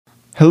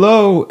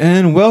Hello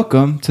and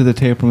welcome to the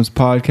Tapeworms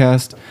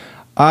podcast.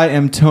 I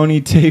am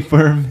Tony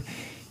Tapeworm,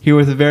 here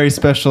with a very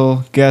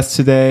special guest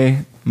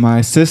today,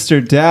 my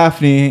sister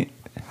Daphne.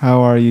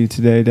 How are you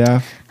today,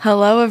 Daph?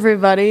 Hello,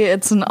 everybody.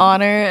 It's an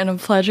honor and a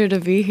pleasure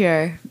to be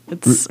here.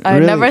 I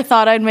really? never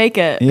thought I'd make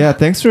it. Yeah,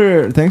 thanks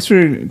for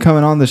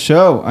coming on the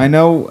show. I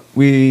know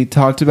we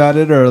talked about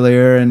it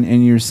earlier,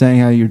 and you're saying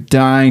how you're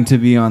dying to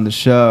be on the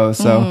show.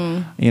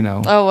 So,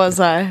 Oh,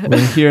 was I? We're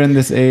here in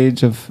this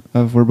age of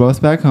we're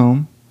both back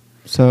home.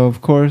 So,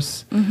 of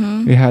course,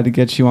 we had to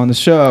get you on the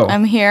show.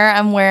 I'm here.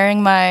 I'm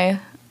wearing my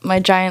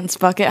Giants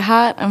bucket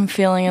hat. I'm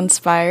feeling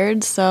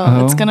inspired,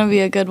 so it's gonna be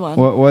a good one.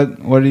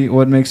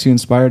 What makes you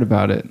inspired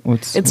about it?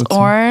 What's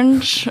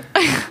orange.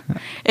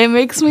 It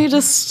makes me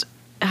just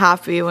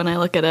happy when I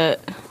look at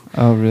it.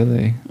 Oh,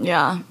 really?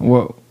 Yeah.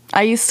 What?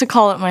 I used to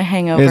call it my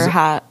hangover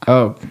hat.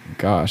 Oh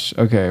gosh.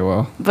 Okay.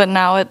 Well. But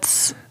now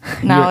it's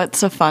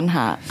a fun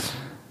hat.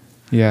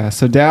 Yeah.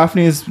 So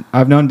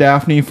I've known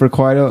Daphne for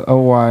quite a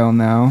while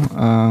now.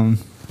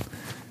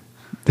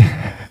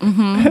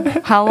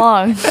 How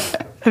long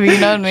have you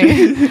known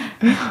me?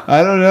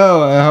 I don't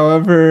know.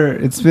 However,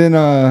 it's been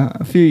a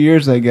few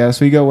years, I guess.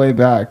 We go way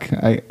back,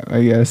 I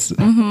guess.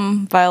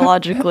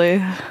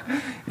 Biologically.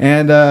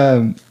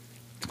 And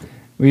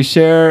we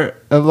share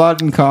a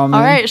lot in common.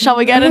 All right, shall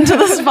we get into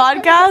this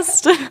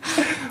podcast?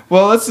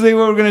 Well, let's see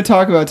what we're going to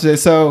talk about today.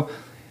 So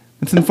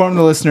let's inform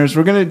the listeners.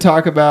 We're going to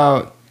talk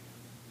about...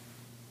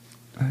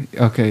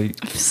 Okay.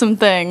 Some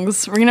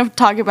things. We're going to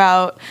talk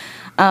about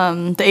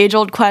the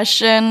age-old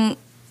question...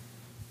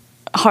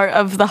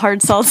 Of the hard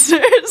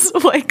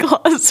seltzers, White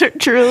Claws or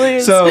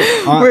Trulies. So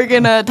we're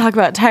gonna talk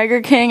about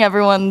Tiger King,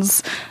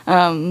 everyone's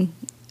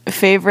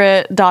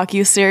favorite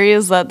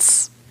docu-series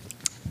that's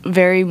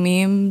very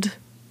memed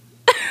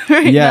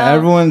right now.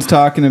 Everyone's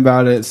talking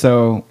about it,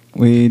 so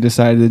we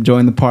decided to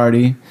join the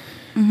party.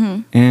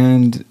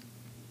 And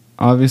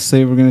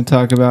obviously, we're gonna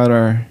talk about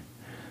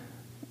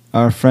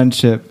our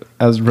friendship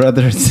as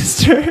brother and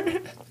sister.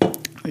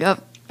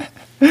 Yep.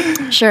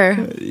 Sure.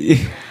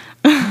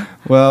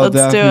 Well, let's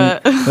Daphne,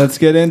 do it. Let's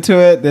get into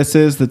it. This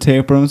is the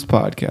Tapeworms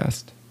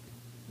podcast.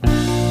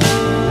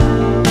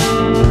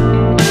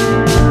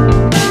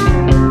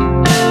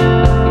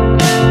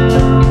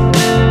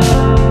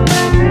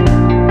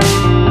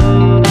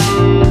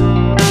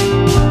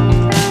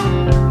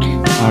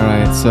 All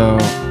right, so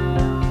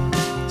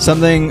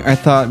something I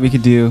thought we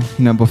could do,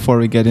 before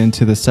we get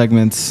into the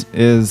segments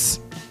is,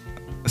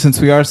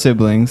 since we are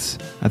siblings,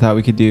 I thought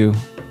we could do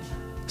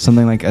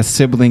something like a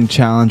sibling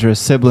challenge or a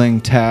sibling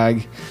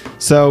tag.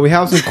 So we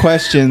have some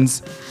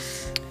questions.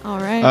 All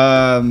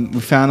right.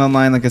 We found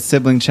online like a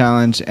sibling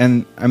challenge,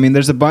 and I mean,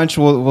 there's a bunch.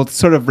 We'll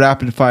sort of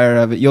rapid fire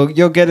of it.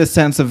 You'll get a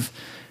sense of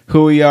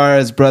who we are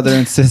as brother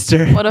and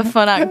sister. What a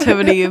fun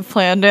activity you've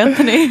planned,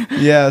 Anthony.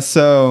 Yeah.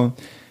 So,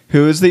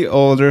 who is the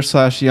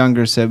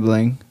older/younger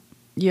sibling?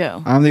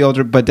 You. I'm the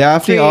older, but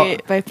Daphne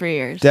by 3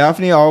 years.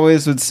 Daphne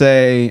always would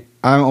say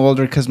I'm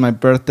older because my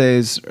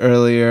birthday's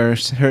earlier.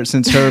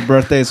 Since her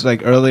birthday's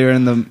like earlier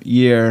in the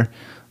year.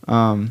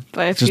 By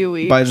a few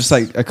weeks. By just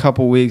like a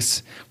couple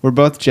weeks. We're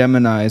both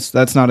Geminis.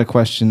 That's not a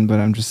question,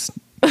 but I'm just...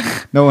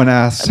 No one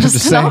asked.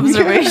 just an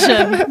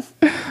observation.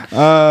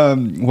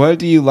 What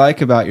do you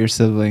like about your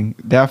sibling?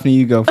 Daphne,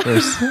 you go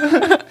first.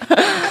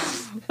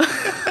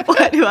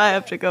 Why do I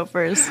have to go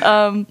first?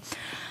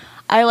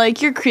 I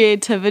like your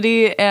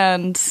creativity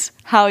and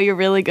how you're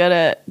really good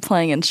at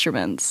playing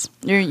instruments.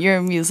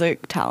 Your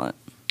music talent.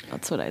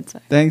 That's what I'd say.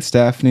 Thanks,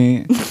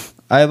 Daphne.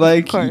 I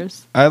like... Of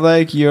course. I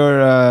like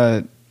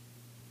your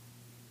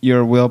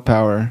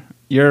willpower.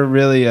 You're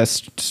really a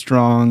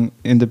strong,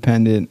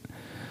 independent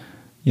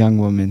young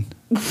woman.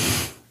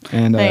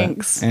 And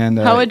thanks. And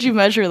how would you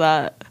measure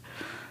that?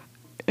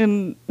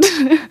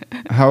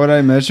 How would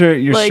I measure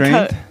your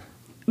strength?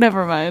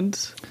 Never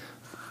mind.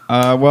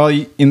 Well,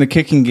 in the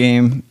kicking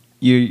game,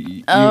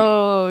 you're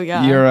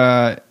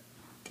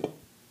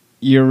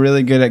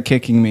really good at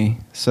kicking me.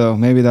 So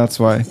maybe that's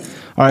why.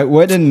 All right,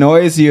 what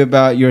annoys you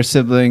about your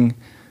sibling?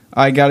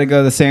 I gotta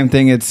go the same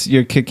thing. It's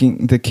the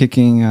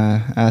kicking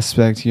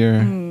aspect.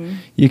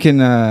 You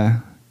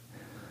can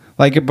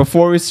like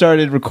before we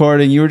started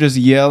recording, you were just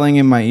yelling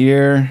in my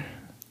ear.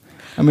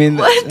 I mean,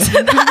 what?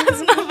 That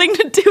has nothing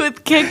to do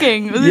with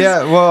kicking.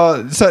 Yeah,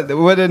 well, so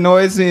what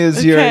annoys me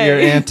is your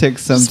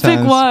antics sometimes. Just pick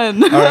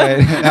one. All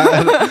right.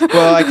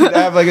 Well, I could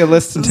have like a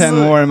list of 10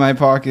 more in my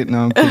pocket.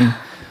 No, I'm kidding.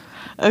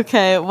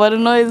 Okay, what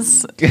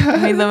annoys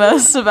me the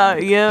most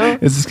about you?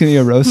 Is this gonna be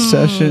a roast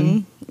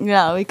session?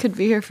 Yeah, we could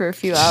be here for a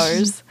few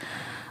hours.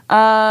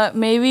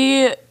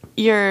 Maybe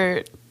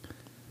your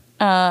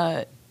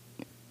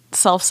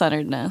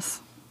self-centeredness.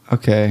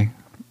 Okay,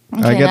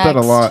 I get that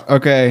a lot.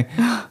 Okay.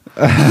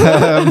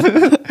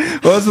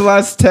 What was the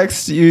last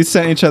text you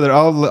sent each other?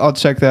 I'll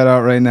check that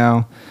out right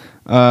now.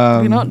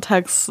 We don't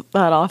text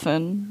that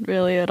often,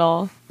 really, at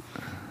all.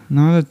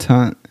 Not a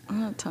ton.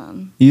 Not a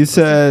ton. You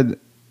said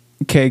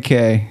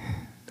KK.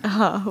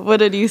 What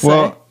did you say?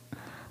 Well,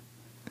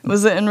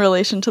 was it in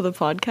relation to the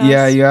podcast?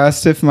 Yeah, you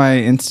asked if my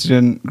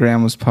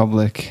Instagram was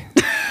public.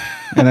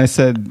 And I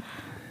said,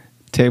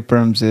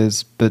 tapeworms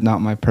is, but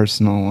not my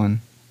personal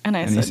one. And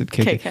I And you said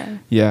said KK. KK.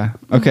 Yeah.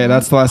 Okay,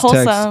 that's the last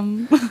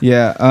Wholesome. text.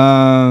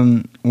 Yeah.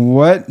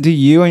 What do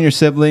you and your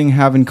sibling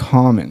have in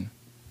common?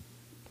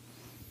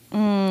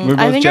 We're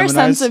I both think our Geminis?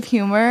 sense of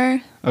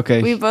humor.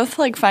 Okay. We both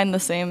like find the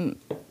same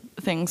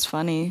things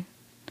funny.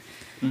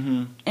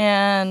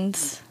 And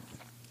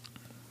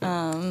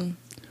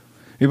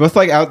We both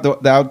like the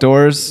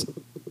outdoors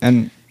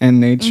and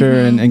nature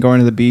and going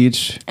to the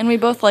beach. we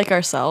both like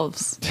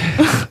ourselves.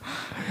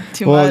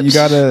 Too Well, much.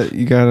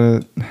 you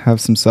gotta have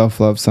some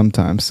self-love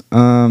sometimes.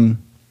 In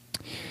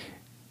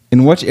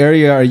which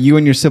area are you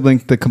and your sibling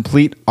the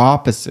complete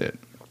opposite?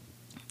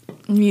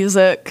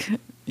 Music.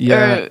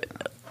 Yeah.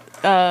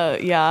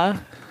 Yeah.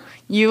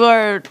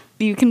 You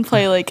can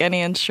play like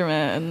any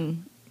instrument,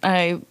 and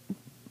I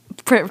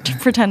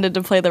pretended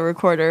to play the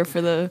recorder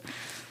for the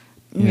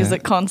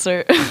music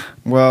concert.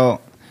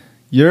 Well,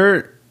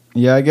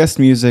 I guess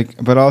music,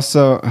 but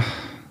also,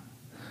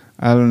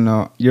 I don't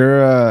know.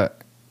 You're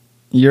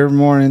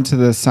more into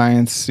the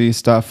sciencey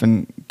stuff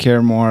and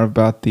care more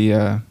about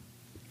the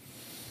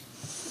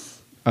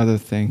other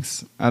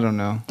things. I don't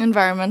know.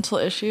 Environmental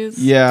issues.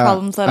 Yeah.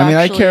 Problems that I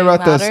actually care about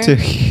matter. those too.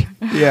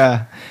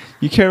 Yeah.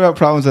 You care about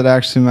problems that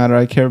actually matter.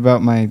 I care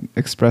about my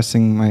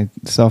expressing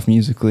myself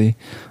musically.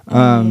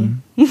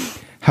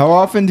 How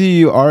often do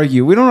you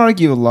argue? We don't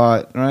argue a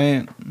lot,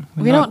 right?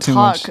 We Not don't too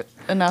talk much.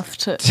 enough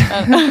to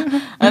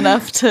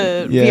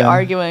be Yeah.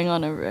 arguing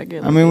on a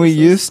regular. I mean, we basis.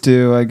 used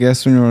to, I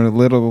guess, when we were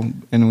little,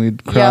 and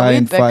we'd cry Yeah, we'd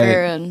and bicker fight.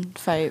 and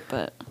fight,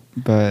 but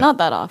But not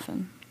that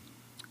often.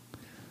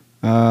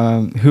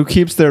 who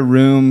keeps their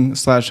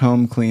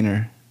room/home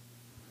cleaner?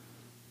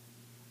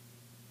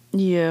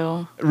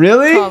 You.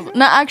 Really? No,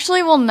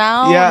 actually, well,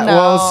 now. Yeah, no,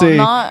 well, see.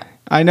 Not,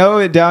 I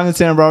know down in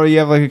Santa Barbara you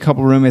have like a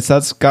couple roommates.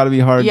 That's got to be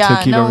hard to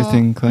keep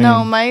everything clean.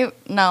 No,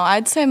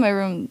 I'd say my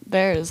room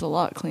there is a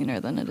lot cleaner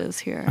than it is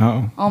here.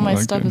 Oh, all my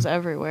well, stuff good. is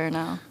everywhere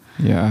now.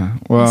 Yeah.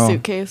 My Well.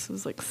 suitcase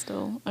is like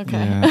still okay.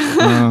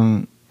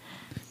 Yeah.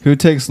 Who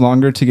takes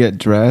longer to get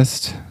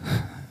dressed?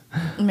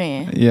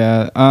 Me.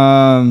 Yeah.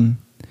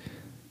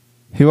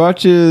 Who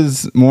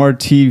watches more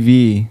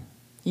TV?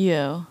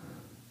 You.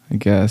 I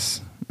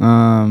guess.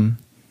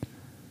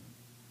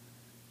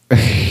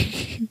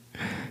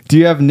 Do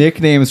you have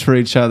nicknames for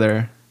each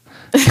other?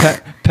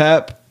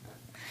 Pep.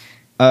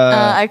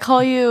 I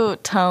call you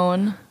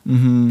Tone.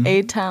 Mhm.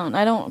 A-Town.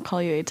 I don't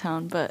call you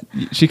A-Town, but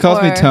She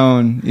calls me or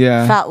Tone.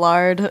 Yeah. Fat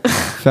Lard.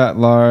 Fat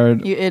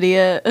lard. You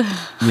idiot.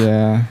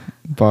 Yeah.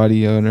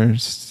 Body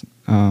odors.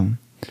 I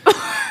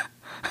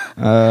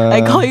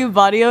call you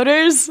body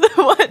odors.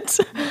 What?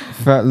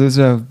 Fat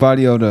loser.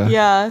 Body odor.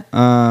 Yeah.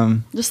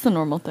 Just the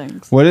normal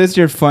things. What is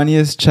your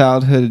funniest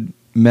childhood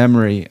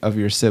memory of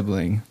your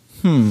sibling?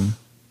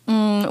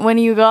 When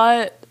you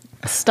got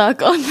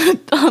stuck on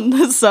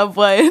the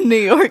subway in New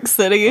York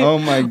City. Oh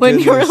my When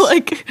you were goodness.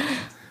 like,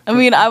 I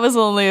mean, I was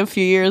only a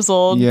few years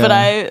old, Yeah. but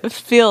I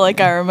feel like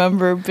I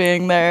remember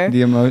being there.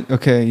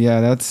 Okay,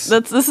 yeah, this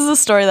This is a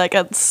story that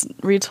gets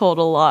retold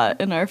a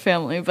lot in our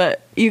family,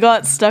 but you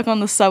got stuck on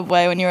the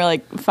subway when you were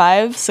like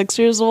 5, 6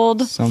 years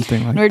old.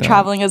 something like And we were that.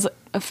 traveling as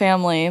a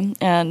family,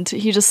 and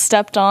he just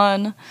stepped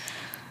on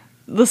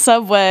the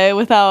subway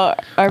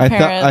without our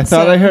parents. I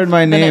thought I heard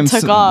my and then name. It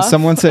took off.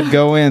 Someone said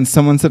go in.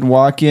 Someone said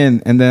walk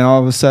in, and then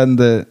all of a sudden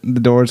the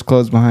doors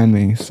closed behind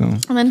me. So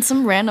And then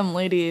some random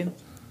lady,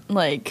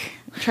 like,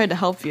 tried to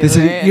help you. they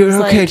said right? you're It's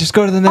okay. like, Just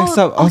go to the next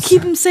stop. I'll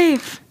keep him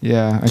safe.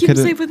 Yeah, I Keep him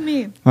could safe have. with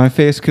me. My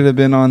face could have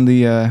been on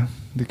the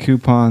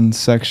coupon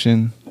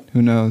section.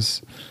 Who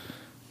knows?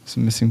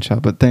 Some missing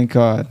child, but thank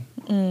God.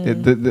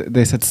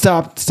 They said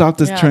stop this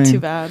Yeah, train. too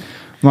bad.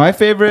 My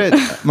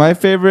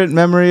favorite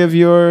memory of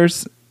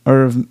yours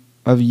or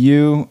of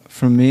you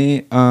from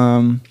me,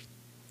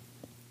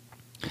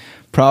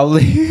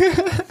 probably.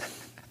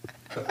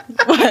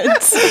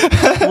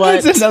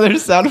 What? It's another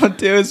sad one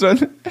too. Is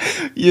when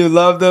you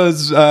love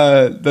those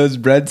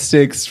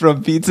breadsticks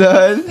from Pizza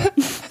Hut,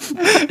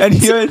 and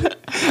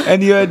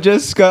you had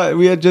just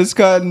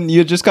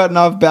gotten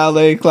off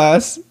ballet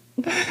class.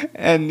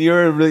 And you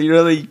were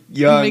really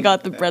young. We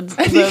got the breads.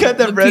 And you got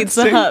the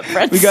Pizza breadstick. Hut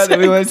breadsticks.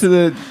 We went to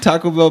the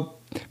Taco Bell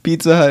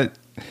Pizza Hut,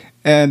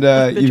 and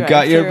you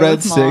got your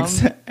drive-thru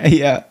with breadsticks.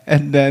 Yeah,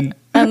 and then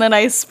And then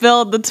I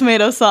spilled the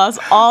tomato sauce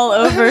all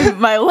over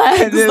my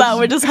legs it's that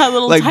were just had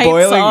little like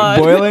tights on.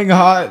 boiling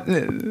hot.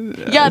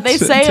 Yeah, they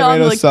say on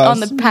tomato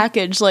sauce. the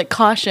package like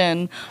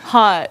caution,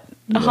 hot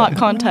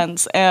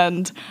contents,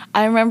 and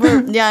I remember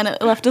and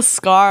it left a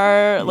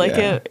scar. Like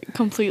Yeah. it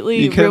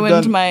completely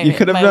ruined my. You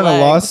could have my done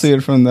legs. a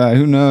lawsuit from that.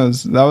 Who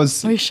knows? That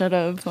was We should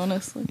have,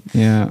 honestly.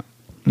 yeah.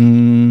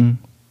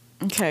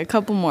 Okay, a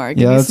couple more.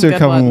 Give Yeah, me let's some do a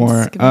good couple ones.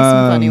 more. Give me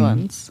some funny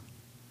ones.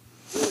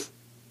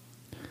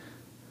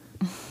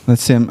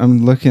 Let's see.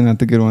 I'm looking at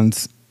the good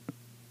ones.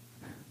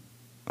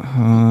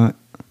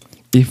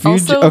 If you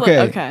Also,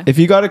 okay. if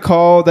you got a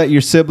call that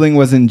your sibling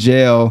was in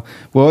jail,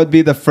 what would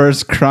be the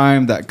first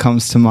crime that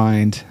comes to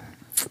mind?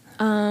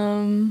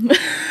 I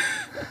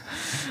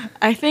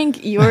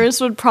think yours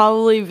would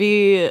probably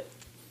be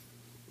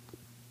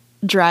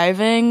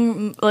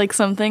driving, like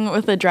something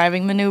with a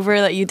driving maneuver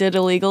that you did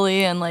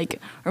illegally, and like,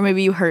 or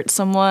maybe you hurt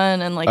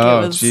someone and like it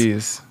was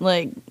jeez.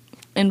 like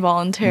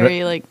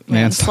involuntary, like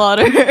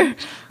manslaughter. manslaughter.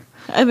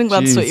 I think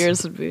that's what Jeez.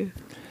 yours would be.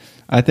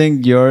 I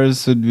think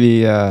yours would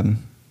be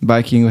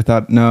biking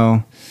without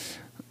no.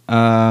 No,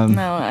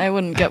 I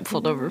wouldn't get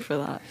pulled over for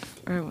that.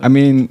 I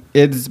mean,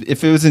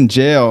 if it was in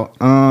jail.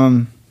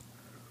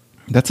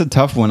 That's a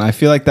tough one. I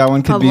feel like that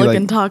one could Public be like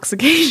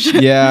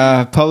intoxication.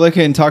 yeah, public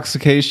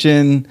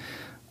intoxication,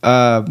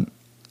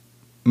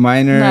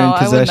 minor No, in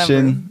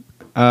possession,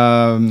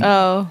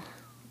 Oh,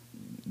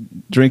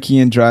 drinking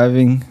and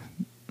driving.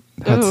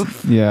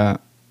 Oof. Yeah.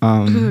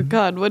 oh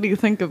God, what do you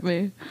think of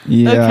me?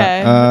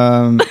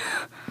 Yeah. Okay.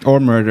 Or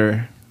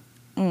murder.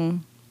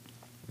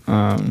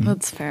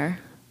 That's fair.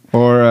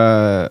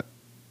 Or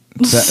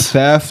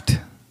theft.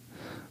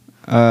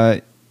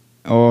 Or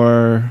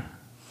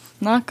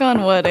Knock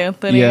on wood,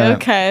 Anthony. Yeah.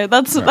 Okay,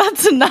 that's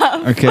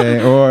enough.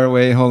 okay. Or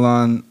wait, hold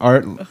on.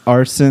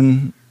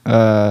 Arson.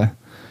 Like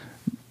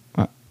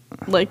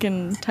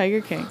in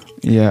Tiger King.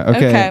 Yeah.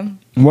 Okay. Okay.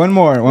 One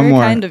more. Very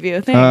kind of you.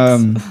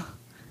 Thanks.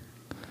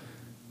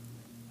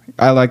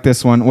 I like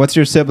this one. What's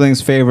your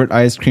sibling's favorite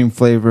ice cream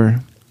flavor?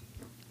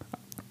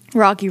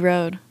 Rocky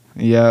Road.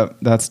 Yeah,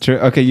 that's true.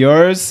 Okay,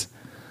 yours.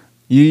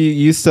 You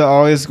used to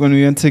always when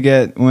we went to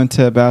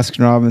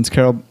Baskin Robbins,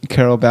 Carol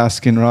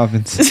Baskin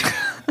Robbins.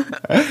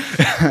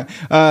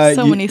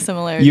 So many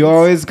similarities. You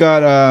always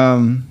got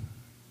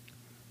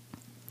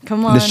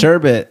Come on. the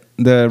sherbet,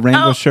 the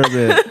rainbow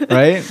sherbet,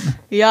 right?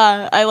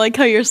 Yeah, I like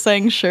how you're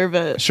saying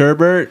sherbet.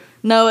 Sherbet,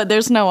 No,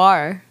 there's no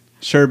R.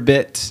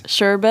 sherbet,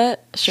 Sherbet.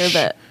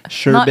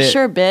 Not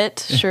sherbet.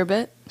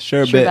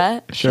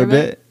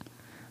 sherbet.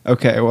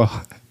 Okay,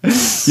 well,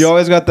 you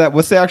always got that.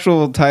 What's the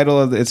actual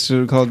title of it? It's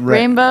called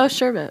Rainbow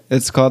sherbet.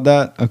 It's called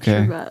that.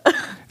 Okay. Sherbet.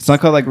 It's not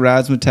called like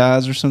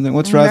razzmatazz or something.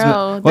 What's No,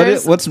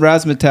 razzmatazz? What's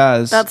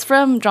razzmatazz? That's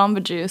from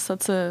Jamba Juice.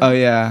 That's a. Oh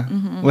yeah.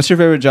 What's your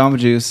favorite Jamba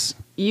Juice?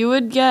 You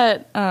would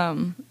get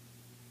razzmatazz.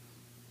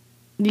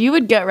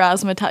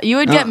 You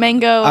would get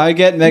mango. I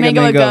get mega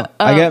mango.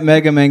 I get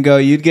mega mango.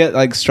 You'd get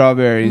like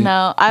strawberry.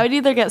 No, I would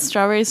either get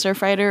strawberry stir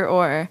frieder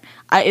or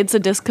it's a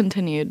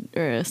discontinued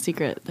or a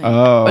secret thing.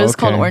 Oh, But it's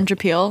called okay. orange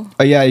appeal.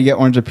 Oh yeah, you get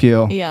orange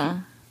appeal.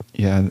 Yeah.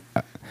 Yeah,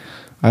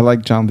 I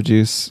like Jamba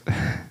Juice.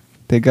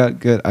 They got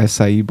good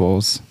acai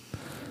bowls.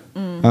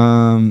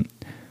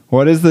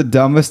 What is the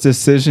dumbest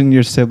decision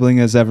your sibling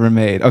has ever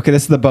made? Okay,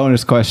 this is the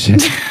bonus question.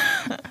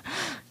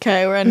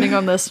 Okay, we're ending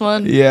on this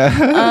one.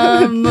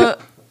 Yeah.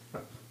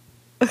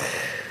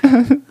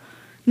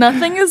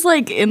 Nothing is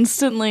like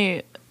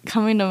instantly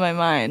coming to my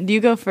mind.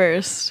 You go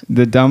first.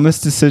 The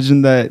dumbest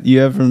decision that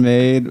you ever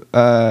made,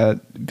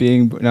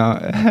 being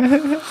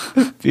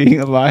being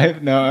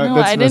alive. No,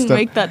 that's I messed didn't up.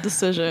 make that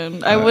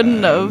decision. I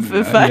wouldn't have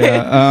if I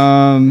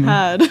Yeah,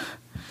 had.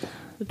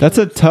 that's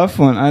a tough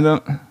one. I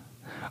don't.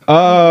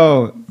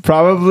 Oh,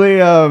 probably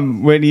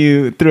when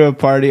you threw a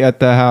party at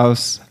the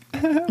house.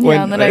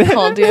 Yeah, and then I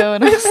called you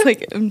and I was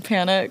like in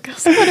panic. I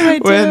was like, what do I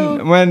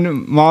do?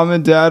 When mom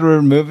and dad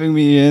were moving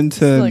me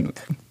into. Like,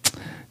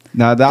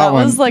 Nah, that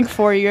one was like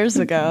 4 years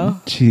ago.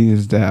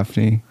 Jeez,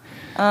 Daphne.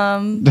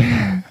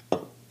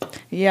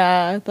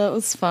 Yeah, that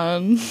was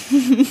fun.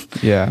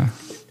 Yeah.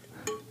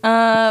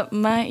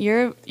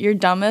 Your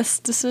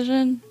dumbest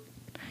decision?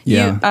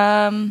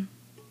 Yeah.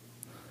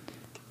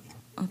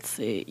 Let's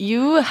see.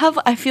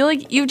 I feel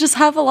like you just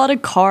have a lot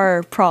of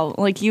car problems.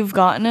 Like you've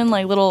gotten in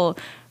like little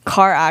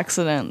car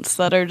accidents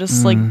that are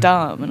just like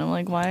dumb, and I'm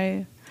like,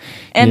 why?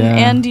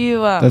 And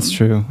you that's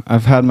true.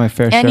 I've had my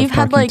fair share and of you've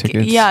had parking like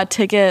tickets.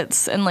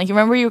 tickets, and like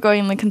remember you were going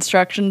in the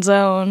construction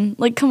zone.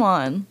 Like, come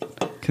on.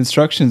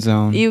 Construction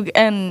zone. Your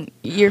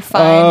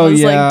fine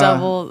was yeah. like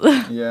double.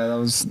 Yeah,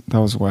 that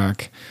was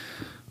whack.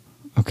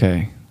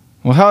 Okay.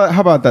 Well, how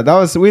about that? That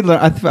was we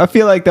learned. I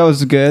feel like that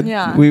was good.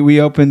 Yeah.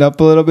 We opened up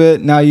a little bit.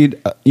 Now you'd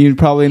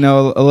probably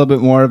know a little bit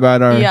more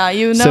about our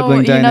sibling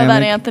dynamic. You know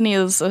that Anthony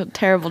is a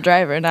terrible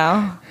driver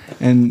now.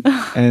 And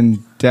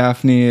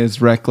Daphne is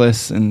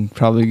reckless and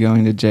probably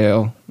going to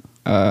jail.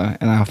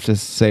 And I have to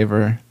save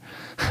her.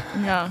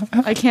 Yeah,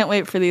 I can't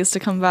wait for these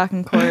to come back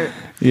in court.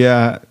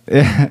 Yeah.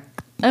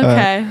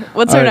 Okay,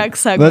 what's our all right,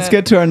 next segment? Let's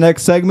get to our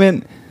next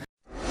segment.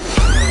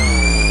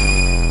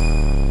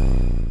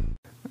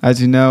 As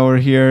you know, we're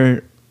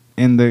here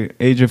in the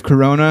age of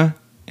Corona,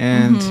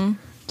 and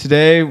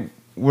today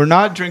we're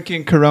not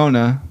drinking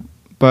Corona,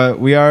 but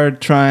we are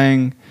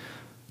trying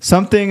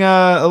something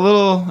a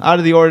little out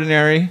of the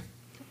ordinary.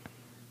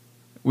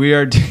 We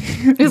are.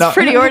 It's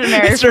pretty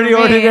ordinary. It's pretty for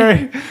me.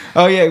 ordinary.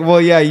 Oh yeah,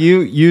 well yeah,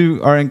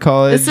 you are in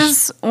college. This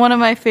is one of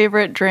my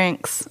favorite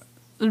drinks.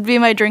 It'd be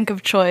my drink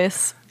of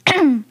choice.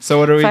 So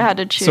what are we? If I had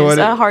to choose,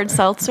 a hard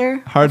seltzer,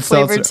 Hard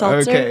flavored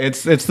seltzer. Okay,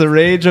 it's the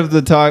rage of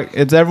the talk.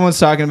 It's everyone's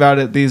talking about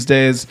it these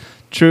days.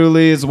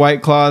 Truly's,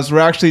 White Claws. We're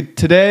actually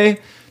today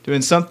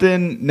doing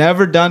something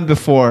never done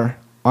before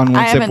on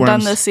One I Sip haven't Worms.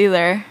 done this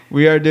either.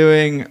 We are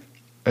doing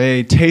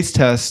a taste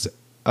test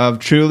of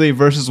Truly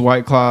versus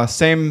White Claw.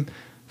 Same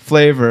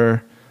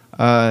flavor.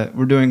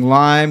 We're doing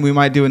lime. We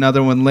might do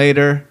another one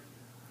later.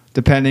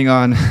 depending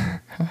on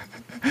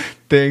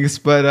things.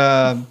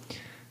 But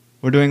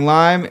we're doing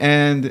lime,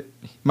 and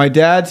my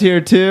dad's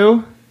here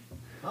too.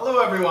 Hello,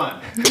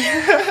 everyone.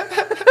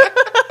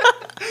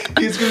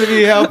 He's going to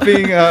be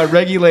helping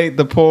regulate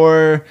the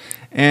pour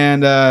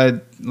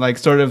and like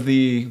sort of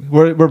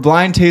we're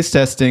blind taste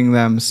testing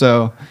them,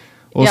 so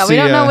we'll see. We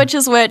don't know which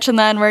is which, and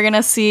then we're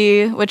gonna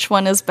see which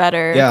one is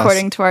better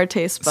according to our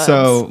taste buds.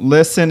 So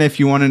listen if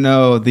you want to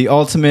know the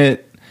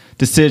ultimate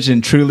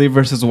decision: Truly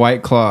versus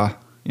White Claw.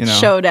 You know,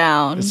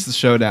 showdown. It's the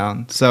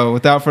showdown. So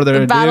without further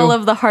ado, the battle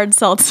of the hard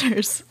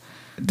seltzers.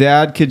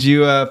 Dad, could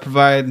you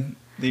provide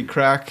the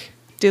crack?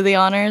 Do the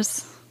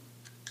honors.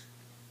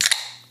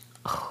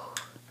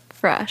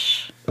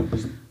 Fresh.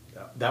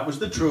 That was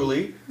the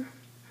Truly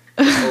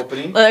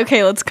opening.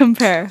 Okay, let's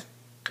compare.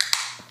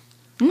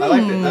 I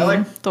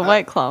like the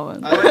White Claw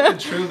one. I like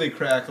the Truly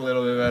crack a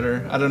little bit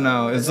better. I don't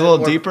know. It's a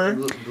little deeper. A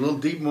little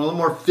deep, a little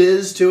more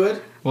fizz to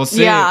it. We'll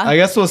see. Yeah. I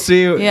guess we'll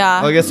see.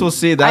 Yeah. I guess we'll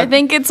see that. I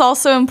think it's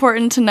also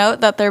important to note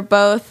that they're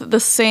both the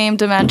same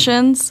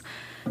dimensions,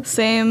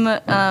 same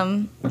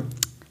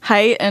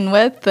height and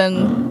width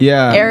and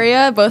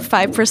area, both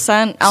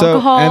 5%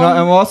 alcohol. So,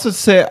 and we'll also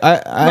say,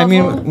 I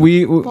mean,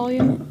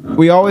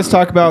 we always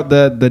talk about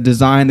the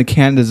design, the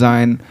can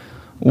design.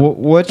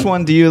 Which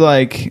one do you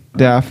like,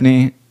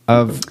 Daphne,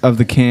 of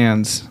the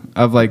cans,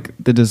 of like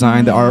the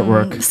design, the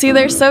artwork? See,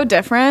 they're so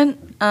different.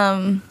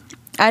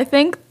 I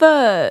think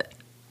the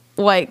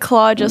White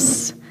Claw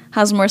just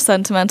has more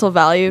sentimental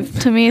value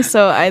to me,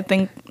 so I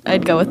think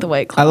I'd go with the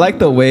White Claw. I like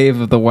the wave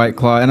of the White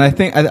Claw, and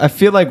I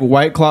feel like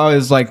White Claw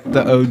is like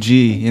the OG.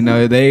 You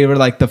know, they were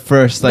like the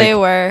first. Like, they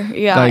were,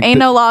 yeah. Like Ain't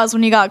no laws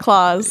when you got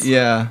claws.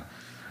 Yeah.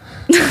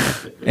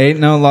 Ain't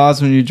no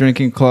laws when you're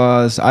drinking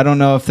claws. I don't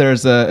know if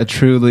there's a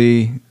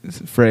truly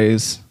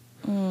phrase.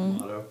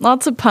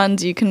 Lots of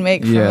puns you can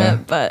make from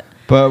it, but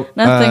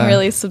nothing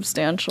really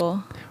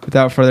substantial.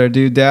 Without further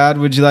ado, Dad,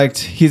 would you like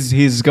to,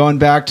 he's going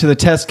back to the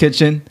test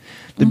kitchen,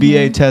 the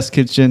BA test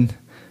kitchen,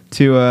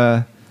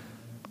 to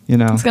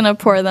He's gonna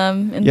pour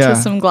them into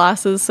some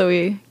glasses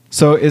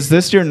So is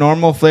this your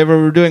normal flavor?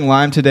 We're doing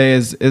lime today.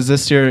 Is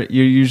this your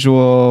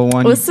usual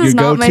one? This is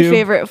not my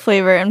favorite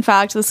flavor. In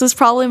fact, this is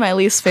probably my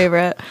least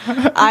favorite.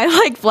 I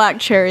like black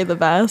cherry the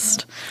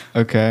best.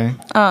 Okay.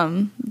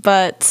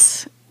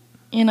 But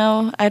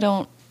I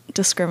don't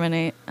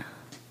discriminate.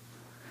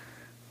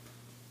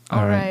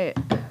 All right.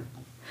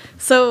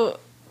 So,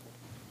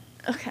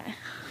 okay.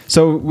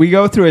 So we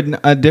go through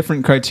a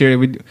different criteria.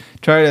 We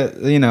try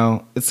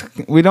to,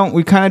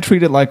 we kind of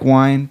treat it like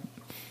wine.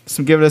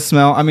 So give it a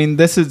smell. I mean,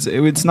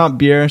 it's not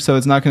beer, so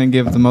it's not going to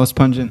give the most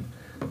pungent.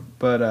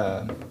 But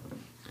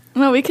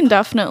no, we can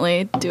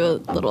definitely do a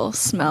little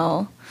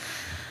smell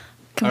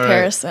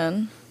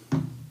comparison.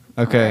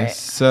 Okay, right.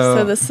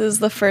 So this is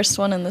the first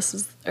one, and this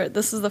is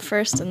the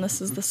first, and this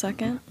is the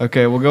second.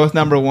 Okay, we'll go with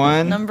number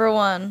one. Number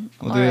one.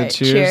 We'll do it.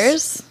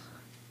 Cheers.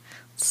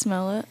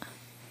 Smell it.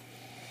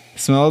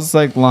 Smells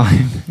like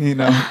lime.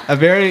 A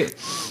very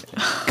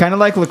kind of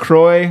like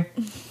LaCroix,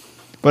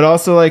 but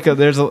also like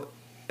there's a.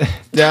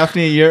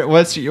 Daphne,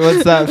 what's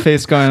that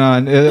face going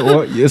on?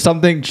 Is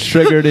something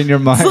triggered in your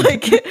mind?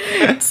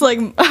 It's like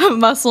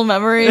muscle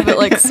memory, but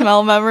like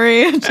smell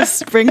memory. It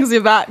just brings you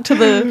back to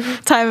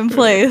the time and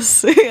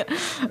place.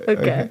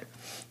 Okay.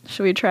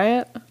 Should we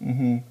try it?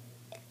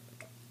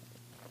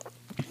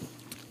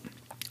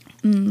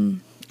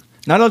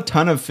 Not a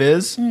ton of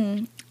fizz.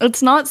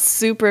 It's not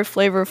super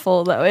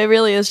flavorful though. It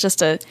really is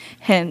just a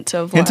hint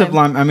of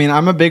lime. I mean,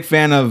 I'm a big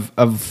fan of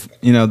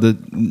the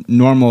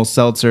normal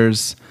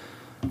seltzers.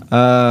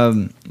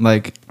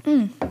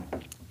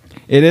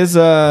 It is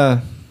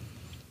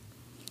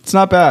it's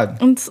not bad.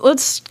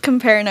 Let's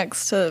compare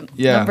next to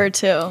number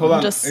two. Hold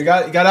on. You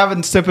gotta have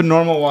a sip of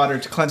normal water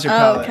to cleanse your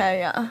palate. Okay,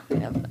 yeah.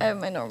 I have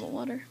my normal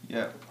water.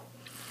 Yeah.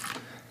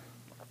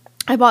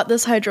 I bought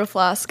this hydro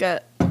flask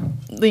at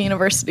the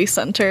university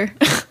center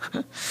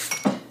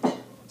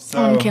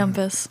on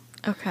campus.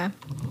 Okay.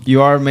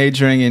 You are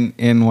majoring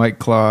in White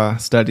Claw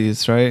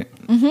studies, right?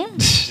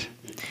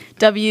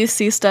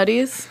 WC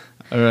studies.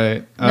 All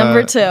right.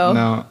 Number two.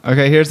 No.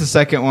 Okay, here's the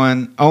second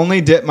one.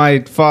 Only my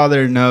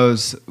father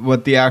knows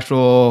what the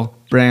actual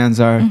brands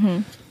are.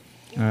 All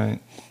right.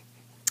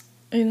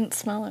 I didn't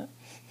smell it.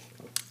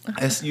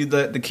 Okay.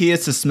 The key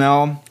is to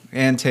smell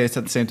and taste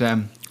at the same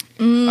time.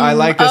 I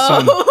like this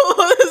one.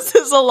 This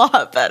is a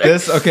lot better.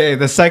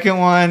 The second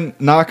one,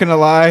 not going to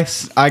lie,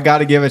 I got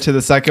to give it to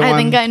the second one. I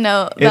think I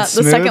know that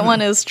the second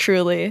one is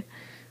Truly.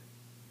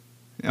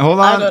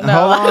 Hold on. I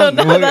don't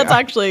know. That's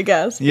actually a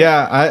guess.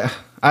 Yeah,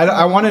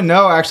 I want to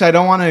know. Actually, I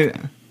don't want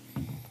to.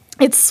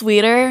 It's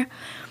sweeter,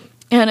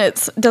 and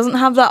it doesn't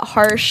have that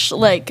harsh,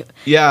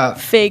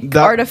 fake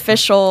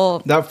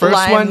artificial. That first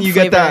lime one, you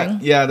flavoring. get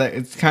that. Yeah,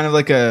 it's kind of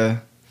like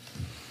a.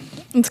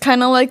 It's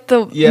kind of like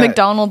the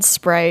McDonald's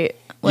Sprite.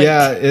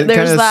 It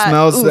kind of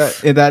smells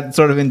that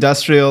sort of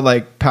industrial,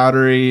 like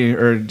powdery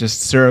or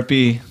just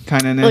syrupy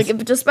kind of.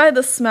 Like just by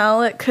the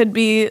smell, it could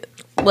be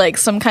like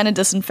some kind of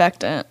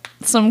disinfectant,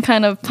 some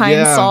kind of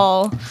Pine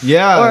Sol.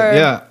 Yeah,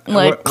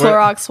 or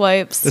Clorox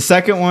wipes. The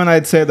second one,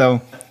 I'd say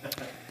though,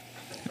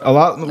 a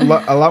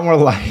lot more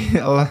light.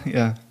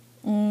 Yeah.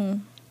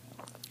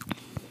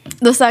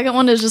 The second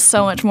one is just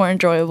so much more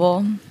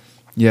enjoyable.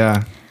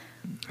 Yeah.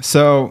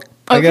 So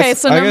Okay,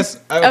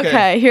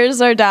 okay.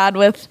 here's our dad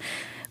with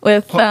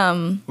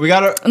We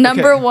got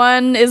number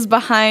one is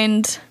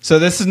behind. So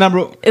this is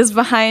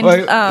behind.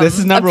 this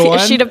is number one.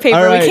 A sheet of paper.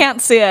 All right. We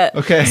can't see it.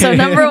 Okay. So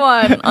number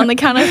one on the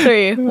count of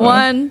three.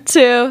 1,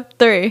 2,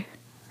 3.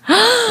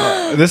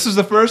 This is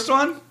the first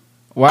one.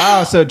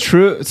 Wow.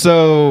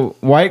 So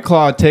White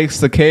Claw takes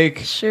the cake.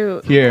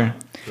 Shoot. Here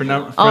for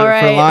All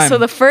right. for lime. So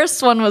the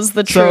first one was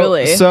the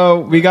Truly.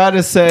 So we got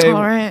to say.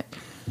 All right.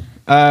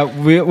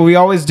 We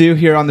always do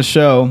here on the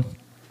show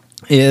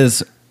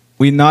is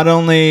we not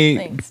only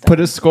Thanks, Dad. put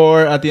a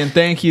score at the end.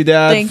 Thank you,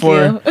 Dad, Thank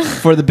for you.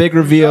 for the big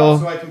reveal.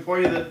 So I can pour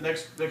you the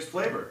next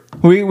flavor.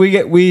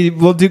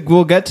 We'll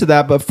get to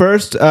that, but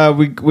first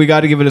we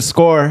got to give it a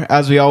score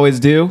as we always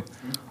do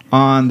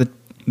on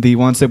the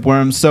One Sip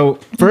Worms. So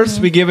first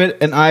we give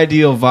it an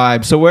ideal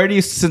vibe. So where do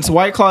you, since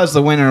White Claw is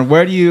the winner,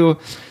 where do you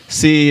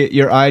see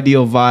your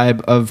ideal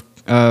vibe of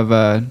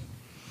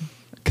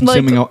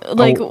consuming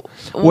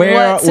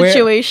what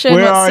situation,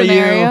 where what are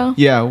scenario? you?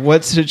 Yeah,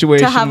 what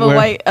situation? To have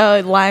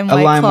a lime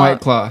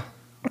White Claw.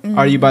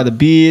 Are you by the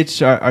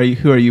beach? Are you?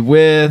 Who are you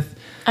with?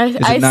 Is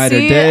it night or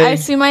day? I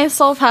see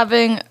myself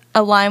having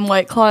a lime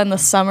White Claw in the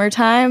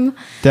summertime.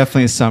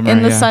 Definitely summer.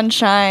 In the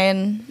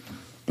sunshine.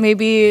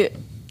 Maybe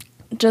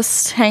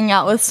just hang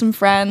out with some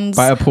friends.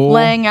 By a pool?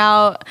 Laying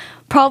out.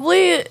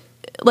 Probably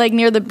like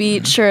near the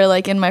beach or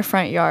like in my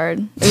front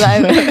yard.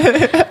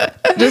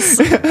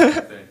 Just...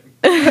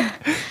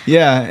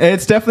 Yeah,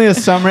 it's definitely a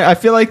summer. I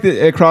feel like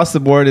across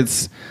the board,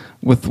 it's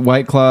with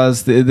White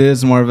Claws. It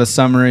is more of a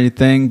summery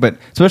thing, but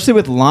especially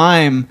with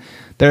lime,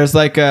 there's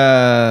like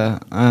a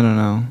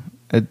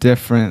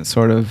different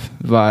sort of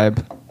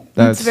vibe.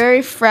 It's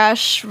very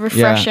fresh,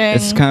 refreshing. Yeah,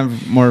 it's kind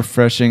of more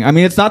refreshing. I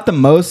mean, it's not the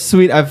most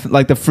sweet.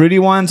 Like the fruity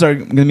ones are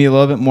gonna be a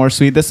little bit more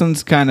sweet. This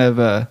one's kind of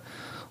a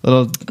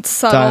little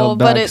subtle,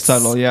 but it's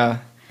subtle. Yeah.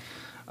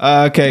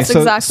 Okay, so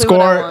exactly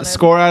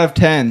score out of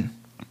 10.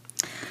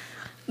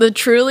 The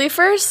Truly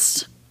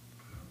first?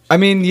 I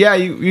mean, yeah,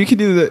 you can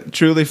do the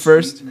Truly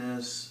first.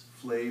 Sweetness,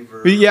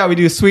 flavor. We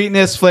do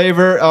sweetness,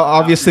 flavor,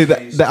 obviously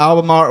the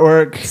album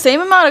artwork. Same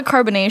amount of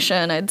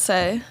carbonation, I'd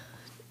say.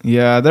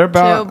 Yeah, they're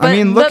about. Too, I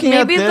mean, looking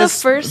at maybe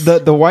this,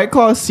 the White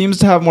Claw seems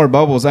to have more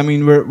bubbles. I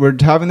mean, we're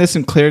having this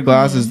in clear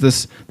glasses.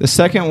 The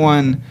second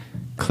one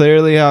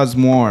clearly has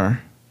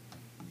more.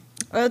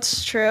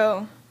 That's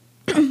true.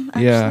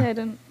 Actually, Yeah. I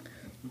didn't.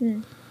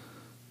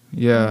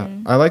 Yeah,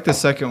 I like the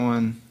second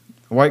one.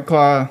 White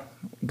Claw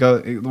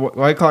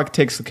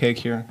takes the cake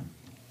here.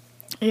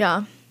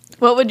 Yeah.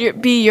 What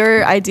would be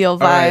your ideal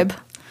vibe? Right.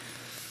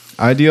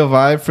 Ideal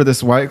vibe for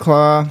this White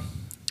Claw?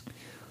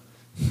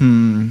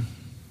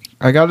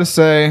 I gotta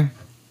say,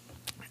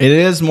 it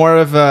is more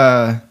of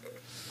a...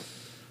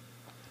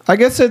 I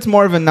guess it's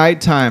more of a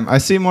nighttime. I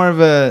see more of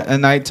a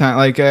nighttime.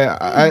 Like,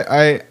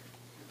 I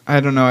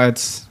don't know.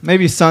 It's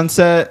maybe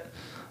sunset.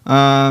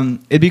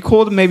 It'd be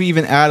cool to maybe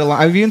even add a lime.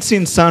 I've even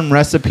seen some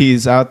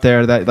recipes out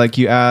there that like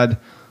you add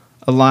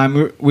a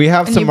lime. We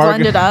have And some you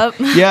blend it up?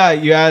 Yeah,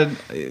 you add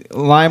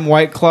lime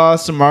White Claw,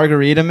 some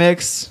margarita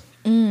mix,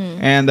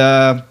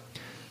 and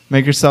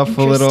make yourself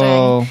a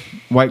little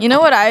white. You know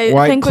what I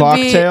white think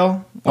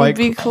cocktail? would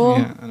be cool?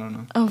 Yeah, I don't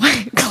know. A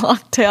white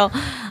cocktail.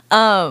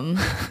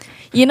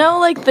 You know,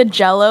 like the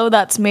Jello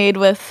that's made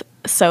with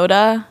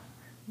soda,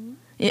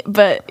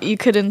 but you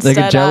could instead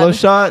Like a Jello add,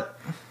 shot.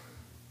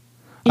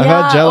 I've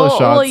had Jello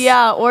shots. Well,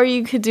 yeah, or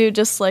you could do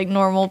just like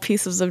normal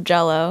pieces of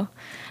Jello,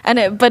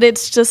 but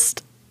it's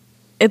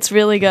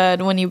really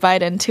good when you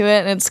bite into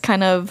it, and it's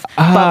kind of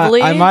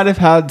bubbly. I might have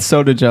had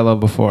soda Jello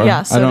before.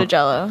 Yeah, soda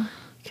Jello. You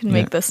can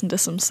make this into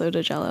some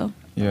soda Jello.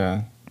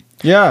 Yeah.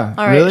 Yeah.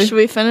 All right, really? should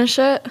we finish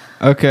it?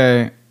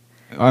 Okay,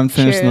 I'm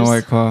finishing Cheers. the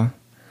White Claw.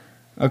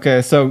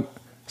 Okay, so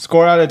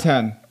score out of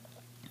 10.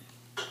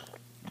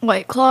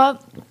 White Claw,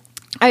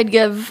 I'd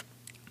give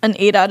an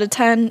 8 out of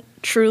 10.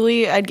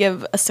 Truly, I'd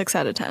give a 6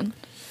 out of 10.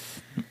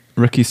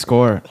 Rookie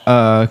score.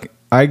 I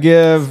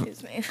give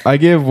Excuse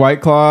me.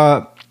 White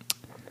Claw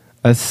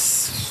a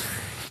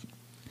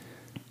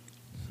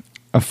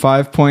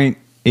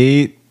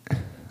 5.8.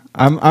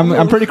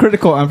 I'm pretty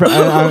critical. I'm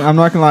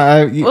not gonna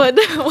lie.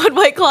 What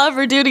White Claw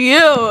ever do to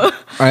you?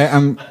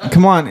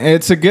 Come on.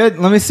 It's a good.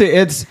 Let me see.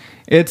 It's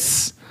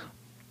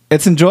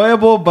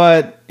enjoyable,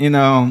 but you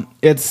know,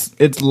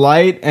 it's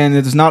light and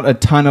it's not a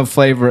ton of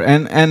flavor.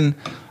 And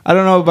I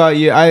don't know about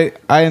you. I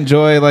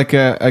enjoy like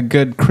a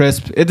good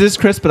crisp. It is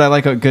crisp, but I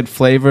like a good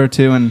flavor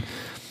too. And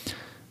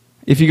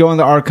if you go in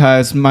the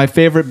archives, my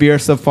favorite beer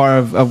so far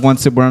of One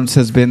Sip Worms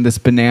has been this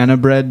banana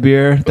bread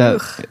beer.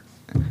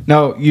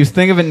 No, you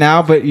think of it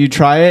now, but you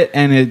try it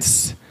and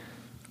it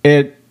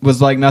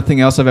was like nothing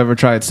else I've ever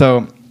tried.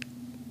 So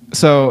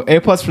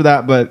A+ for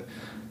that, but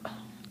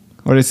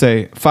what did I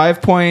say?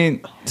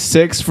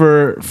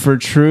 5.6 for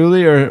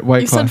Truly or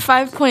White Claw? You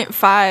said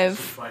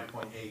 5.5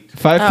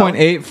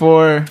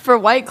 5.8 for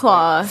White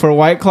Claw. For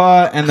White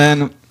Claw, and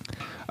then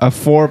a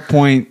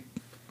 4.5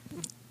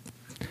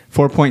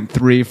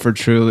 4.3 for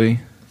Truly.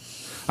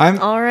 I'm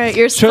All right,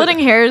 you're splitting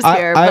hairs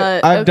here,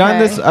 but I've done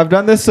this. I've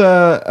done this.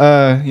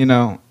 You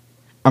know,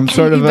 I'm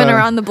sort of. You've been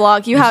around the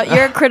block. You're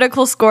a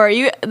critical score.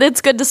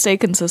 It's good to stay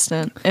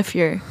consistent if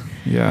you're.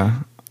 Yeah.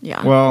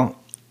 Yeah. Well,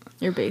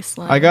 your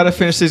baseline. I gotta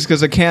finish these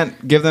because I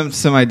can't give them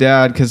to my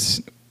dad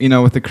because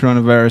with the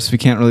coronavirus we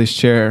can't really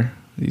share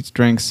these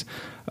drinks.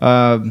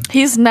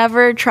 He's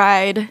never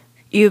tried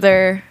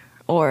either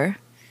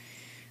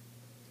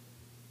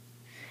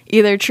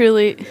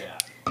Truly.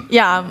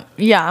 Yeah.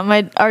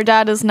 Our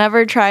dad has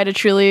never tried a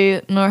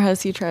Truly, nor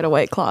has he tried a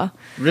White Claw.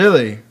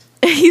 Really?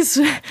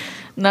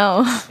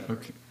 No.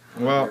 Okay.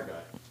 Well,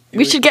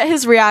 we should get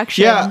his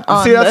reaction. Yeah.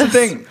 On See, that's this.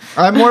 the thing.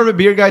 I'm more of a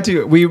beer guy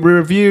too. We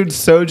reviewed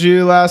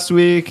soju last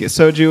week,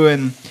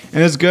 and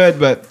it's good,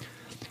 but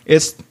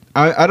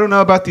I don't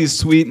know about these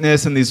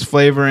sweetness and these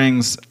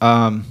flavorings.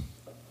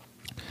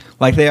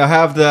 Like they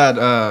have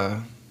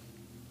that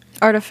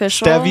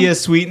artificial stevia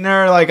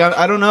sweetener. Like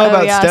I don't know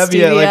about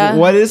stevia. Like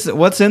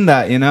what's in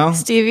that?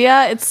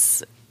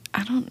 Stevia.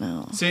 I don't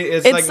know. See,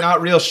 it's like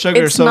not real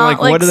sugar. It's So not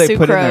like, what do they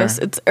put in there?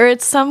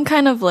 It's some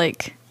kind of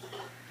like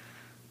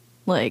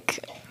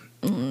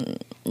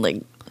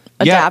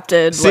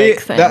adapted See,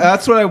 thing.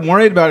 That's what I'm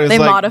worried about. Is they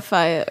like,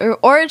 modify it,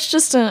 or it's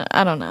just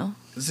I don't know.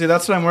 See,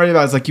 that's what I'm worried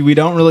about. Is like we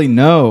don't really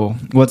know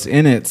what's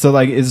in it. So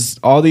like, is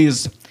all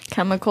these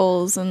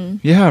chemicals and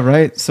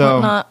right? So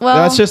whatnot. Well,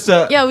 that's just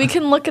we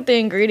can look at the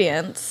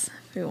ingredients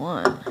if you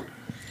want.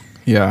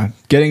 Yeah,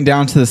 getting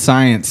down to the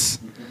science.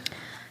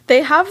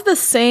 They have the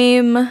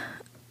same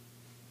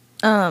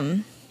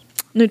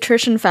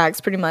nutrition facts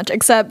pretty much,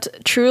 except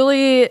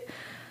Truly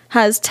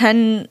has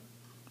 10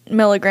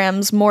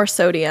 milligrams more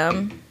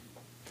sodium,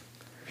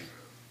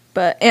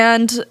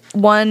 and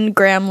 1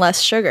 gram less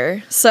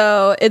sugar.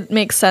 So it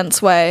makes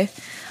sense why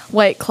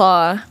White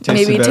Claw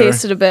maybe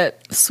tasted a bit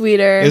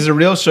sweeter. Is it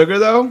real sugar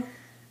though?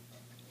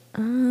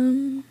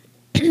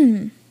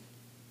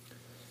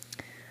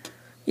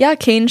 Yeah,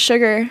 cane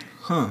sugar.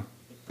 Huh.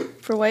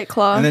 For White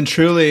Claw. And then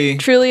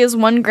Truly is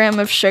 1 gram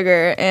of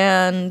sugar,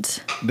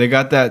 and they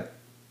got that.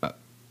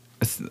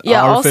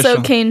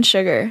 Also cane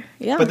sugar.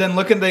 Yeah. But then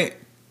look at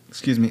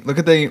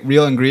the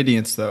real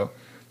ingredients though.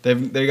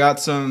 They got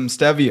some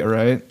stevia,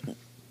 right?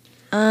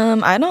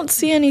 I don't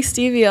see any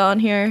stevia on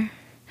here.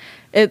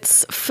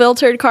 It's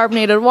filtered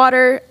carbonated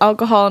water,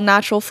 alcohol,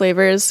 natural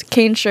flavors,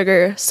 cane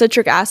sugar,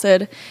 citric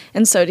acid,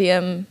 and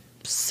sodium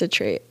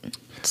citrate.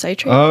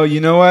 Oh,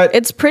 you know what?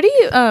 It's pretty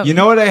you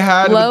know what I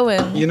had? low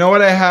in. You know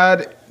what I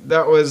had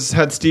that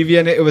had stevia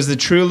in it? It was the